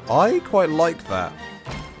 I quite like that.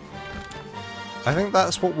 I think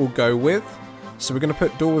that's what we'll go with. So we're going to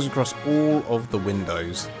put doors across all of the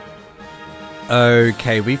windows.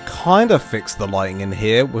 Okay, we've kind of fixed the lighting in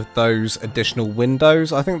here with those additional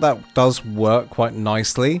windows. I think that does work quite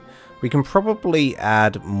nicely. We can probably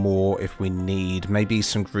add more if we need. Maybe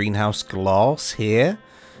some greenhouse glass here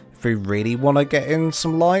if we really want to get in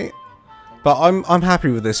some light. But I'm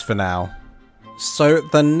happy with this for now. So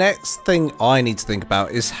the next thing I need to think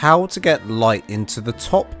about is how to get light into the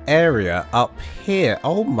top area up here.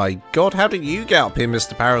 Oh my god, how did you get up here,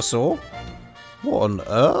 Mr. Parasaur? What on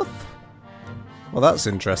earth? Well, that's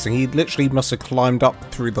interesting. He literally must have climbed up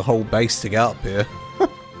through the whole base to get up here.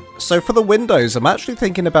 So for the windows, I'm actually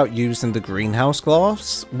thinking about using the greenhouse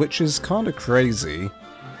glass, which is kind of crazy.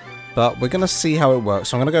 But we're going to see how it works.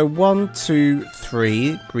 So I'm going to go 1, 2,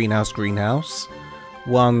 3, greenhouse, greenhouse.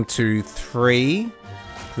 1, 2, 3,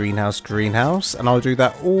 greenhouse, greenhouse. And I'll do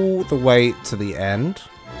that all the way to the end.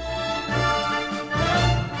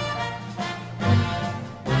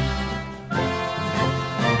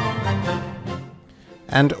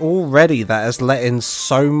 And already that has let in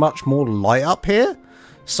so much more light up here.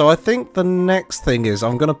 So I think the next thing is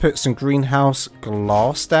I'm going to put some greenhouse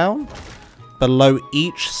glass down below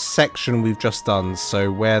each section we've just done.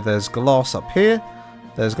 So where there's glass up here,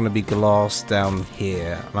 there's going to be glass down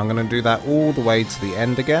here. And I'm going to do that all the way to the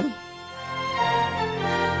end again.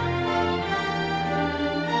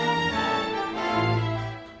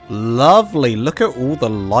 Lovely, look at all the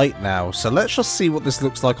light now. So let's just see what this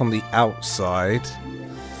looks like on the outside.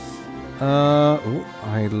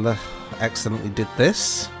 I accidentally did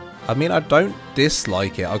this. I mean, I don't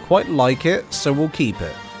dislike it. I quite like it, so we'll keep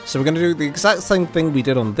it. So we're going to do the exact same thing we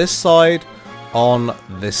did on this side, on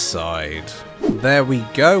this side. There we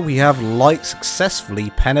go. We have light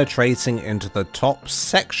successfully penetrating into the top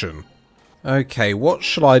section. Okay, what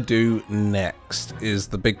should I do next is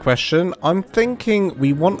the big question. I'm thinking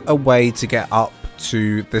we want a way to get up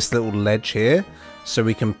to this little ledge here so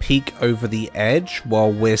we can peek over the edge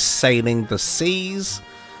while we're sailing the seas.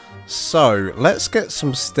 So let's get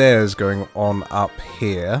some stairs going on up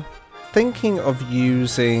here. Thinking of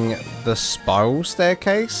using the spiral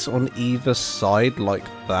staircase on either side like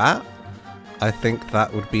that. I think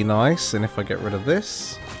that would be nice. And if I get rid of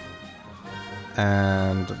this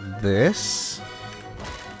and this,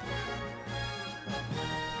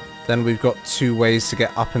 then we've got two ways to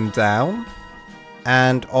get up and down.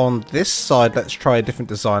 And on this side, let's try a different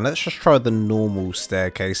design. Let's just try the normal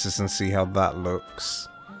staircases and see how that looks.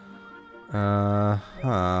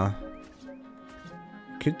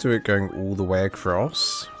 Could do it going all the way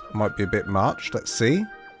across. Might be a bit much. Let's see.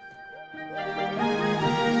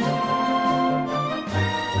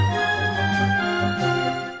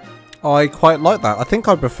 I quite like that. I think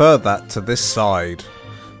I prefer that to this side.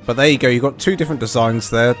 But there you go. You've got two different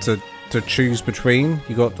designs there to choose between.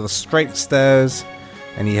 You got the straight stairs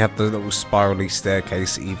and you have the little spirally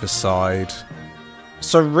staircase either side.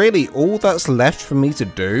 So really all that's left for me to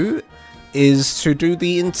do is to do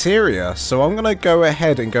the interior. So I'm going to go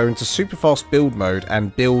ahead and go into super fast build mode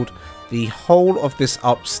and build the whole of this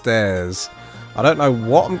upstairs. I don't know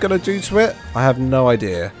what I'm going to do to it. I have no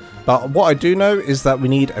idea. But what I do know is that we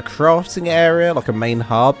need a crafting area, like a main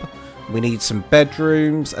hub. We need some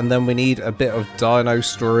bedrooms, and then we need a bit of dino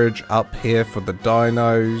storage up here for the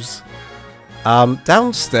dinos.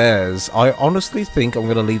 Downstairs, I honestly think I'm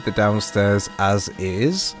going to leave the downstairs as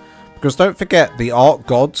is. Because don't forget, the art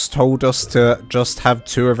gods told us to just have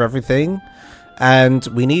 2 of everything. And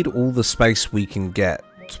we need all the space we can get,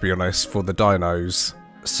 to be honest, for the dinos.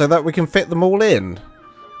 So that we can fit them all in.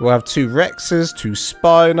 We'll have 2 Rexes, 2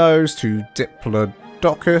 Spinos, 2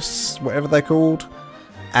 Diplodocus, whatever they're called.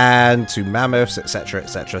 And 2 Mammoths, etc,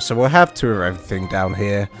 etc. So we'll have 2 of everything down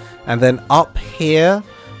here. And then up here,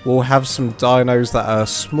 we'll have some dinos that are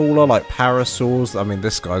smaller, like Parasaurs. I mean,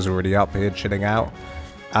 this guy's already up here chilling out.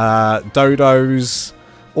 Dodos,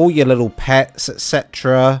 all your little pets,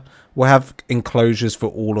 etc. We'll have enclosures for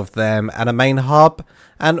all of them, and a main hub,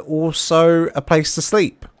 and also a place to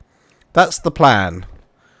sleep. That's the plan.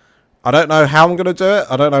 I don't know how I'm going to do it.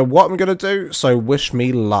 I don't know what I'm going to do, so wish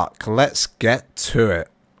me luck. Let's get to it.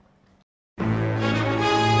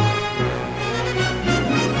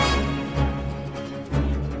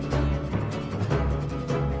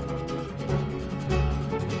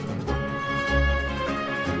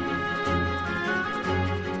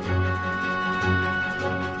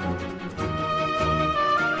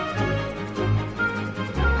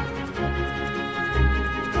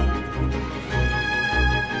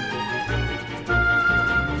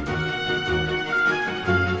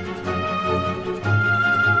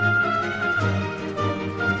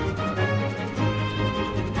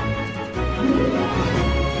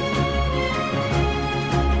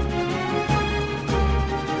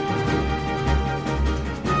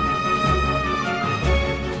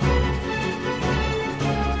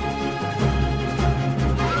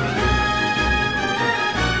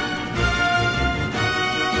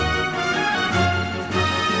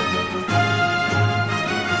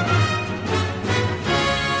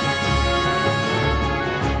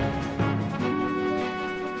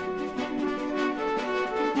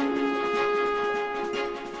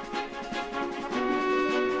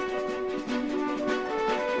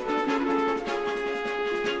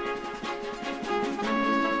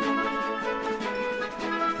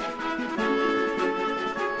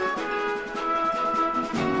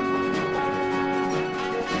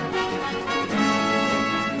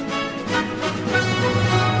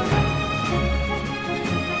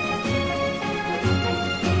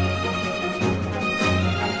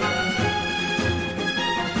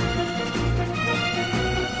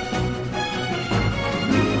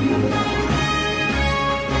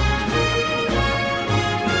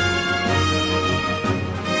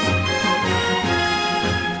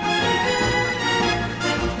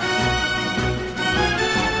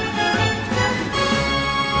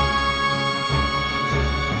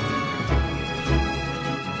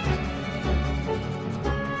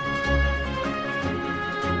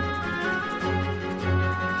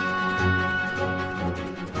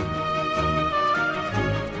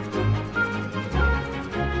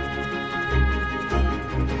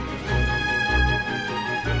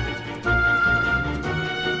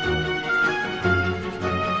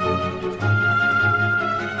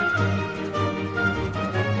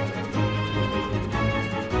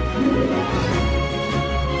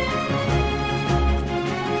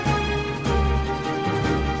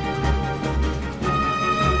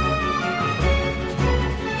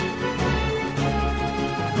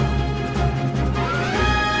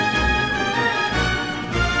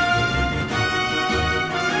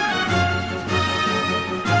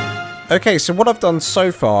 Okay, so what I've done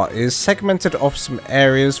so far is segmented off some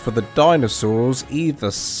areas for the dinosaurs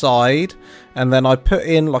either side, and then I put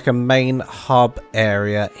in like a main hub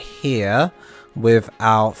area here with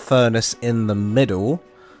our furnace in the middle.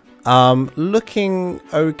 Looking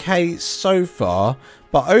okay so far,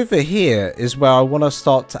 but over here is where I want to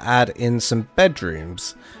start to add in some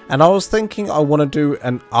bedrooms, and I was thinking I want to do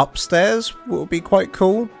an upstairs, what would be quite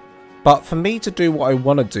cool. But for me to do what I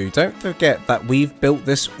want to do, don't forget that we've built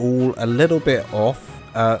this all a little bit off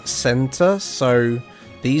center, so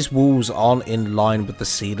these walls aren't in line with the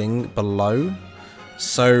ceiling below.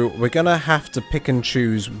 So we're going to have to pick and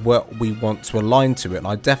choose what we want to align to it, and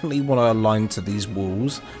I definitely want to align to these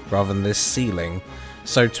walls rather than this ceiling.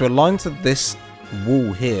 So to align to this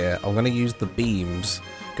wall here, I'm going to use the beams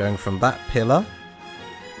going from that pillar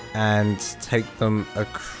and take them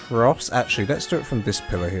across. Actually, let's do it from this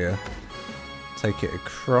pillar here. Take it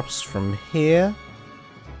across from here,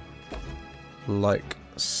 like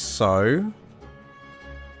so.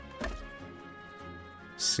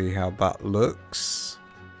 See how that looks.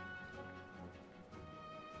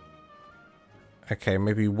 Okay,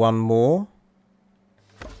 maybe one more.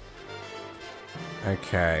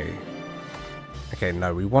 Okay. Okay,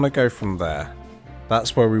 no, we want to go from there.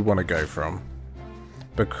 That's where we want to go from.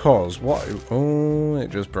 Because what... Oh, it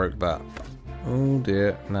just broke that. Oh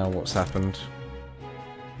dear. Now what's happened?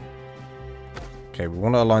 Okay, we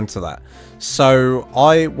want to align to that. So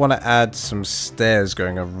I want to add some stairs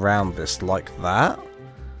going around this like that.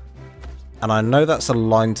 And I know that's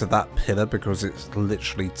aligned to that pillar because it's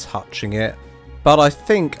literally touching it. But I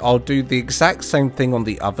think I'll do the exact same thing on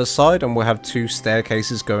the other side and we'll have two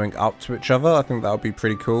staircases going up to each other. I think that would be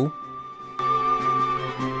pretty cool.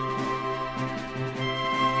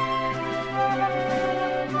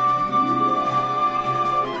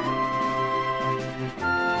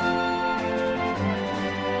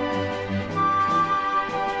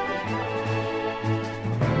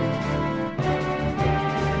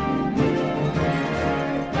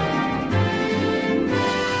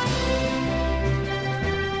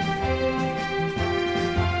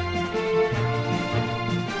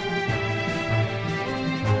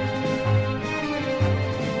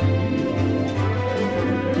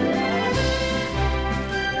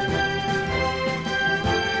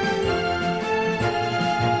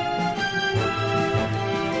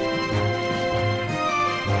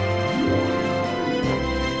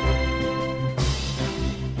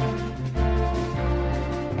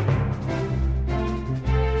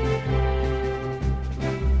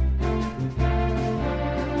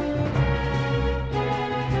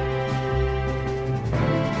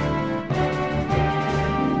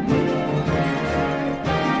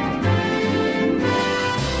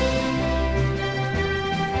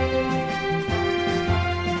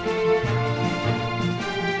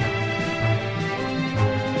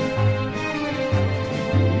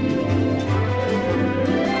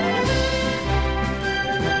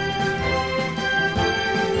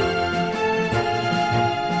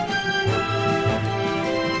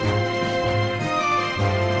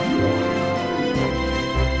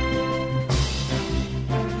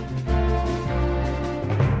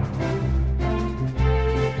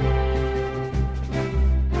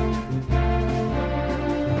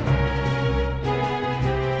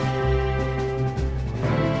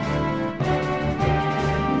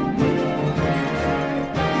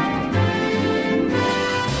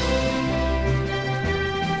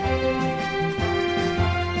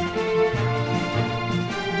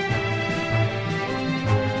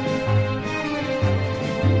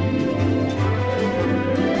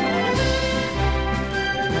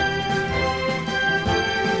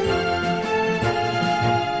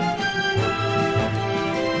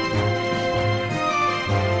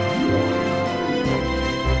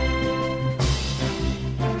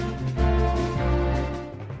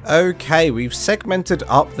 Okay, we've segmented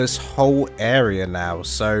up this whole area now.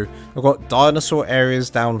 So we've got dinosaur areas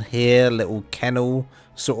down here, little kennel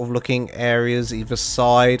sort of looking areas either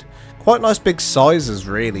side. Quite nice big sizes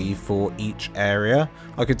really for each area.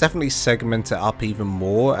 I could definitely segment it up even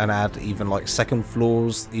more and add even like second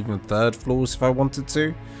floors, even third floors if I wanted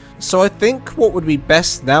to. So I think what would be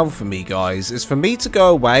best now for me, guys, is for me to go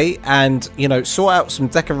away and, you know, sort out some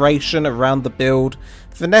decoration around the build,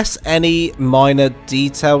 finesse any minor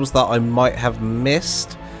details that I might have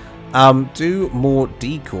missed, do more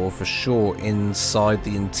decor for sure inside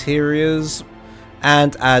the interiors,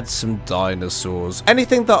 and add some dinosaurs.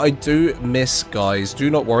 Anything that I do miss, guys,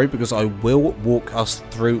 do not worry because I will walk us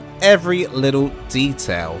through every little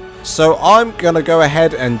detail. So I'm gonna go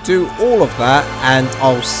ahead and do all of that, and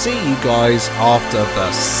I'll see you guys after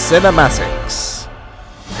the cinematics.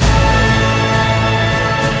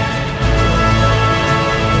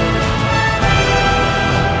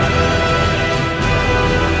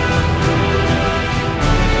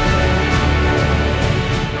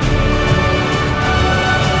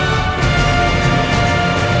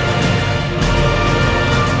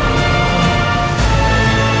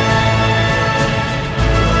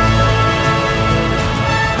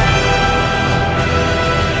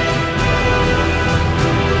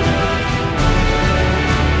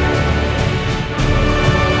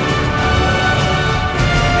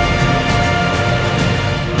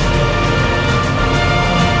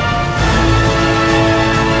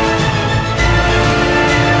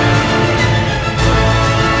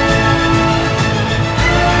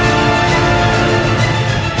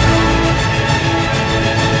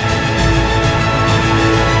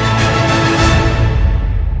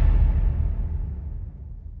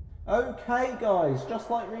 Okay guys, just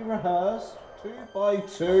like we rehearsed, 2 by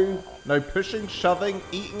 2, no pushing, shoving,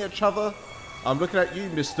 eating each other. I'm looking at you,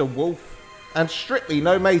 Mr. Wolf. And strictly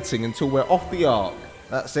no mating until we're off the ark.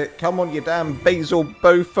 That's it, come on you damn basil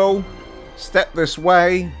bowful. Step this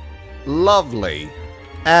way. Lovely.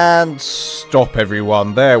 And stop,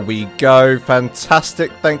 everyone. There we go.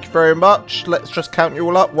 Fantastic. Thank you very much. Let's just count you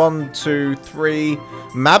all up. 1, 2, 3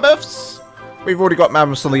 mammoths. We've already got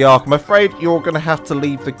mammoths on the ark. I'm afraid you're going to have to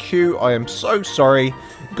leave the queue. I am so sorry.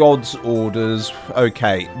 God's orders.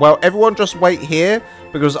 Okay. Well, everyone just wait here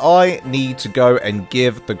because I need to go and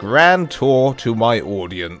give the grand tour to my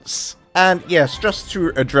audience. And yes, just to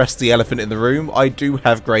address the elephant in the room, I do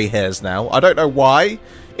have grey hairs now. I don't know why.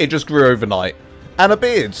 It just grew overnight. And a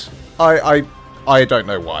beard. I don't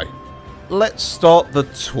know why. Let's start the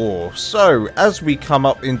tour. So, as we come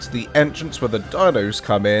up into the entrance where the dinos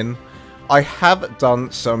come in, I have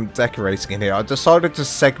done some decorating in here. I decided to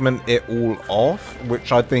segment it all off,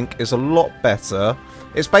 which I think is a lot better.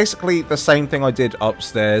 It's basically the same thing I did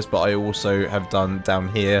upstairs, but I also have done down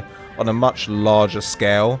here on a much larger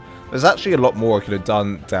scale. There's actually a lot more I could have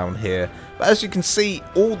done down here. But as you can see,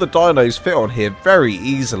 all the dinos fit on here very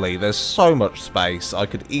easily. There's so much space. I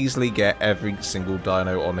could easily get every single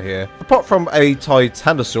dino on here. Apart from a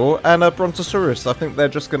Titanosaur and a Brontosaurus. I think they're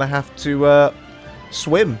just going to have to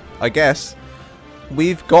swim, I guess.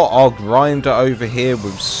 We've got our grinder over here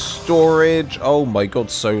with storage. Oh my god,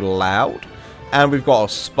 so loud. And we've got our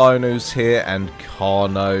Spinos here and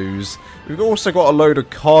Carnos. We've also got a load of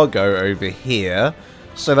cargo over here,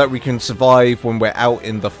 so that we can survive when we're out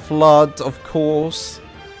in the flood, of course.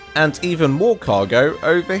 And even more cargo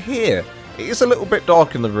over here. It is a little bit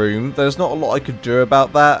dark in the room. There's not a lot I could do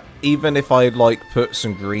about that. Even if I, like, put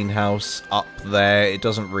some greenhouse up there, it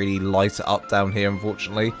doesn't really light it up down here,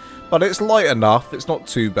 unfortunately. But it's light enough. It's not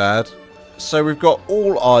too bad. So we've got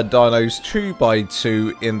all our dinos 2 by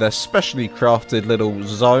 2 in their specially crafted little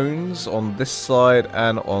zones on this side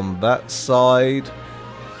and on that side.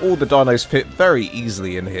 All the dinos fit very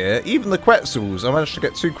easily in here. Even the Quetzals. I managed to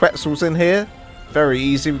get 2 Quetzals in here. Very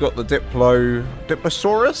easy. We've got the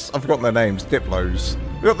Diplosaurus? I've forgotten their names. Diplos.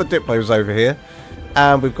 We've got the Diplos over here.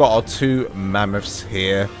 And we've got our 2 mammoths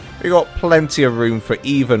here. We've got plenty of room for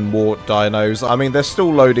even more dinos. I mean, they're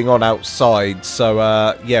still loading on outside. So,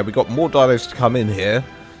 yeah, we've got more dinos to come in here.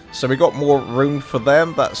 So we've got more room for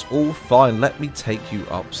them. That's all fine. Let me take you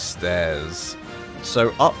upstairs.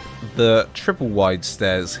 So up the triple wide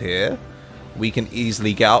stairs here, we can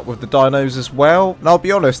easily get up with the dinos as well. Now, I'll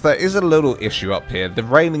be honest, there is a little issue up here. The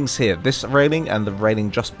railings here, this railing and the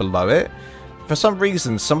railing just below it. For some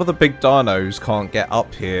reason, some of the big dinos can't get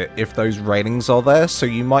up here if those railings are there. So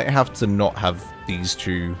you might have to not have these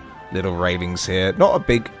 2 little railings here. Not a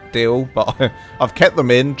big deal, but I've kept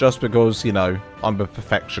them in just because, you know, I'm a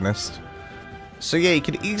perfectionist. So yeah, you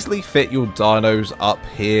can easily fit your dinos up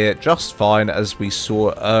here just fine, as we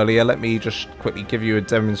saw earlier. Let me just quickly give you a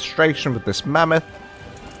demonstration with this mammoth.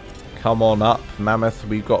 Come on up, mammoth.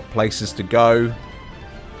 We've got places to go.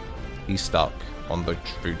 He's stuck on the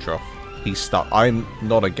food trough. He's stuck. I'm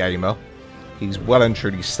not a gamer. He's well and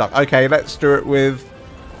truly stuck. Okay, let's do it with...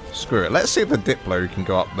 Screw it. Let's see if the Diplo can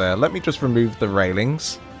go up there. Let me just remove the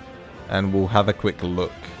railings, and we'll have a quick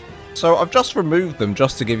look. So I've just removed them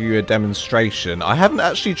just to give you a demonstration. I haven't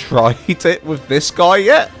actually tried it with this guy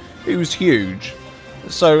yet. He was huge.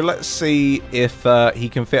 So let's see if he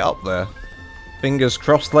can fit up there. Fingers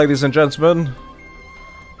crossed, ladies and gentlemen.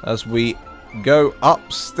 As we go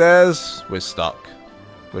upstairs, we're stuck.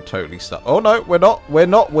 We're totally stuck. Oh no, we're not. We're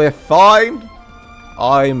not. We're fine.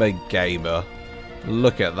 I'm a gamer.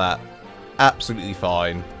 Look at that. Absolutely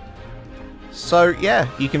fine. So, yeah,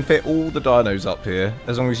 you can fit all the dinos up here,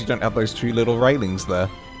 as long as you don't have those 2 little railings there.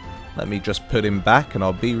 Let me just put him back, and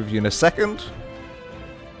I'll be with you in a second.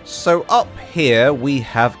 So, up here, we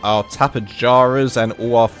have our tapajaras and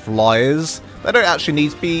all our flyers. They don't actually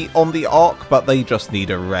need to be on the ark, but they just need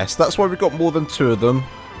a rest. That's why we've got more than 2 of them,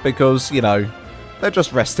 because, you know, they're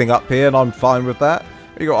just resting up here, and I'm fine with that.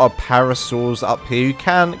 We've got our parasaurs up here. You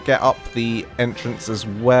can get up the entrance as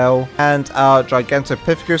well. And our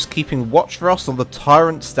Gigantopithecus keeping watch for us on the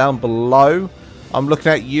tyrants down below. I'm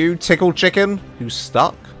looking at you, Tickle Chicken, who's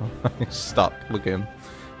stuck. He's stuck. Look at him.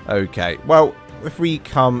 Okay, well, if we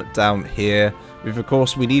come down here, of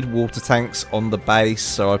course, we need water tanks on the base.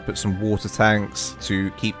 So I put some water tanks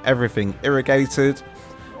to keep everything irrigated.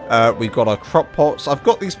 We've got our crop pots. I've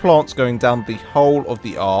got these plants going down the whole of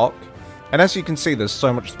the ark. And as you can see, there's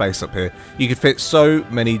so much space up here. You could fit so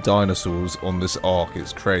many dinosaurs on this ark.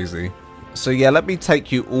 It's crazy. So yeah, let me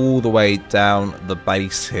take you all the way down the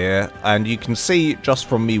base here. And you can see just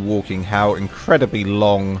from me walking how incredibly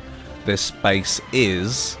long this base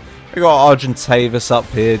is. We've got Argentavis up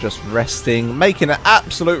here just resting, making an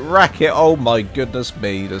absolute racket. Oh my goodness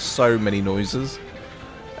me, there's so many noises.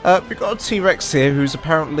 We've got a T-Rex here who's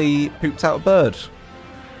apparently pooped out a bird.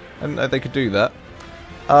 I didn't know they could do that.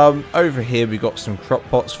 Over here we got some crop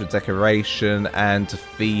pots for decoration and to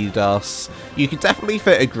feed us. You could definitely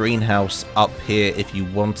fit a greenhouse up here if you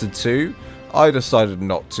wanted to. I decided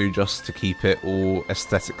not to, just to keep it all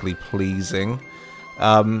aesthetically pleasing.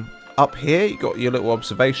 Up here you got your little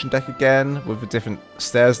observation deck again with a different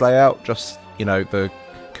stairs layout, just, you know, the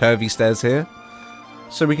curvy stairs here.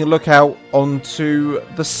 So we can look out onto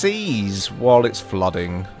the seas while it's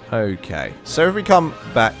flooding. Okay, so if we come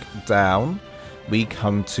back down, we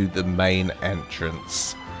come to the main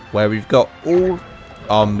entrance, where we've got all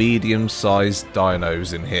our medium-sized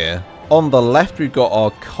dinos in here. On the left, we've got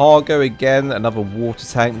our cargo again, another water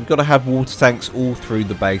tank. We've got to have water tanks all through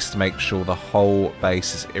the base to make sure the whole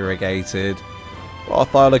base is irrigated. Our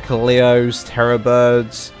Thylacoleos, terror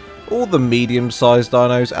birds, all the medium-sized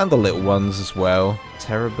dinos and the little ones as well.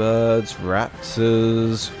 Terror birds,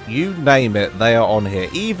 raptors, you name it, they are on here.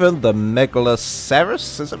 Even the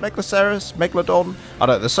Megalosaurus, is it Megalosaurus? Megalodon? I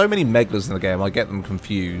don't know, there's so many Megalas in the game, I get them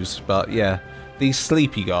confused. But yeah, these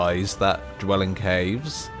sleepy guys that dwell in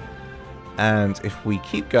caves. And if we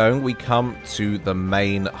keep going, we come to the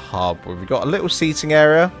main hub, where we've got a little seating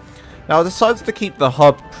area. Now, I decided to keep the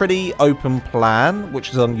hub pretty open plan, which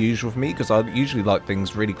is unusual for me, because I usually like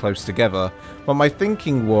things really close together. But my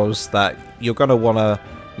thinking was that you're going to want to,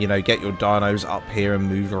 you know, get your dinos up here and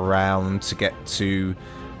move around to get to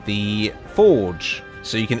the forge.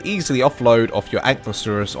 So you can easily offload off your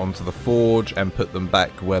Allosaurs onto the forge and put them back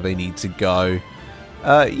where they need to go.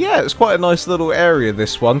 Yeah, it's quite a nice little area,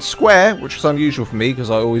 this one. Square, which is unusual for me, because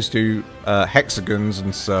I always do hexagons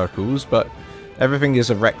and circles, but everything is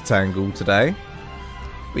a rectangle today.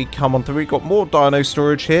 We come on through, we've got more dino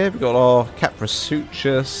storage here. We've got our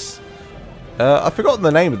Caprasuchus. I've forgotten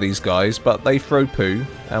the name of these guys, but they throw poo,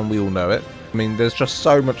 and we all know it. I mean, there's just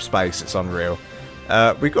so much space, it's unreal.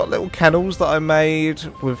 We've got little kennels that I made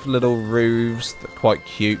with little roofs that are quite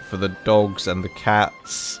cute for the dogs and the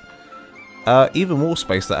cats. Even more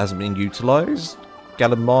space that hasn't been utilised.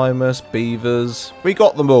 Gallimimus, beavers, we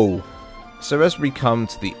got them all. So as we come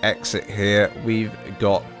to the exit here, we've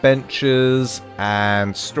got benches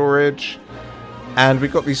and storage. And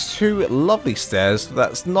we've got these two lovely stairs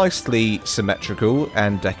that's nicely symmetrical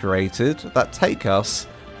and decorated that take us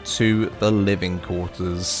to the living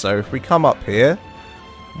quarters. So if we come up here,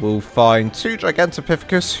 we'll find two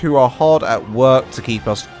Gigantopithecus who are hard at work to keep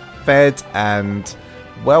us fed and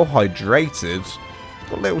well hydrated.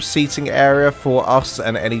 Got a little seating area for us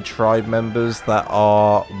and any tribe members that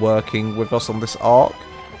are working with us on this ark.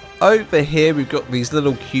 Over here we've got these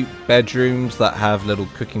little cute bedrooms that have little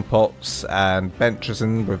cooking pots and benches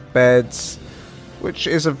in with beds, which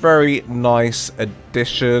is a very nice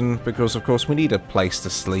addition because of course we need a place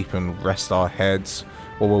to sleep and rest our heads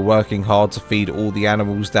while we're working hard to feed all the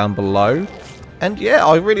animals down below. And yeah,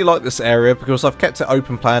 I really like this area because I've kept it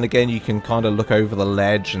open plan again. You can kind of look over the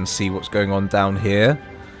ledge and see what's going on down here.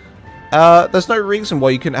 There's no reason why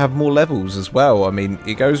you couldn't have more levels as well. I mean,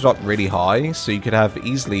 it goes up really high, so you could have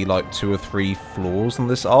easily like 2 or 3 floors on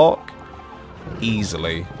this ark.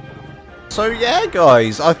 Easily. So yeah,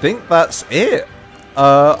 guys, I think that's it.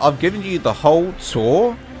 I've given you the whole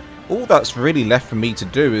tour. All that's really left for me to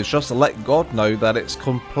do is just to let God know that it's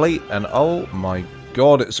complete. And oh my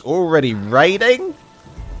God, it's already raining.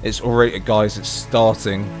 It's already, guys, it's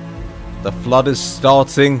starting. The flood is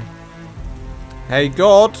starting. Hey,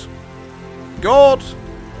 God. God,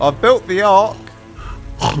 I've built the ark.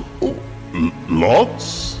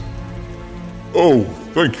 Lance? Oh,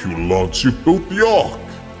 thank you, Lance. You've built the ark.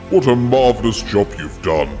 What a marvelous job you've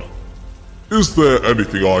done. Is there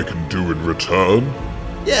anything I can do in return?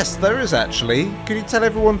 Yes, there is actually. Can you tell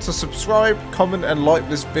everyone to subscribe, comment and like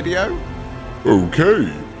this video?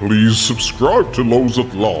 Okay, please subscribe to Lows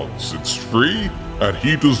of Lance. It's free and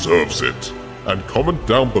he deserves it. And comment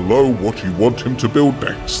down below what you want him to build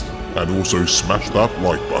next. And also smash that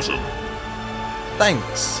like button.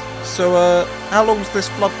 Thanks. So, how long's this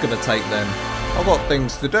flood gonna take then? I've got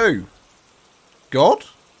things to do. God?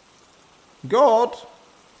 God?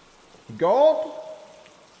 God?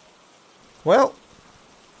 Well,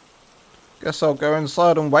 guess I'll go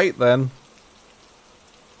inside and wait then.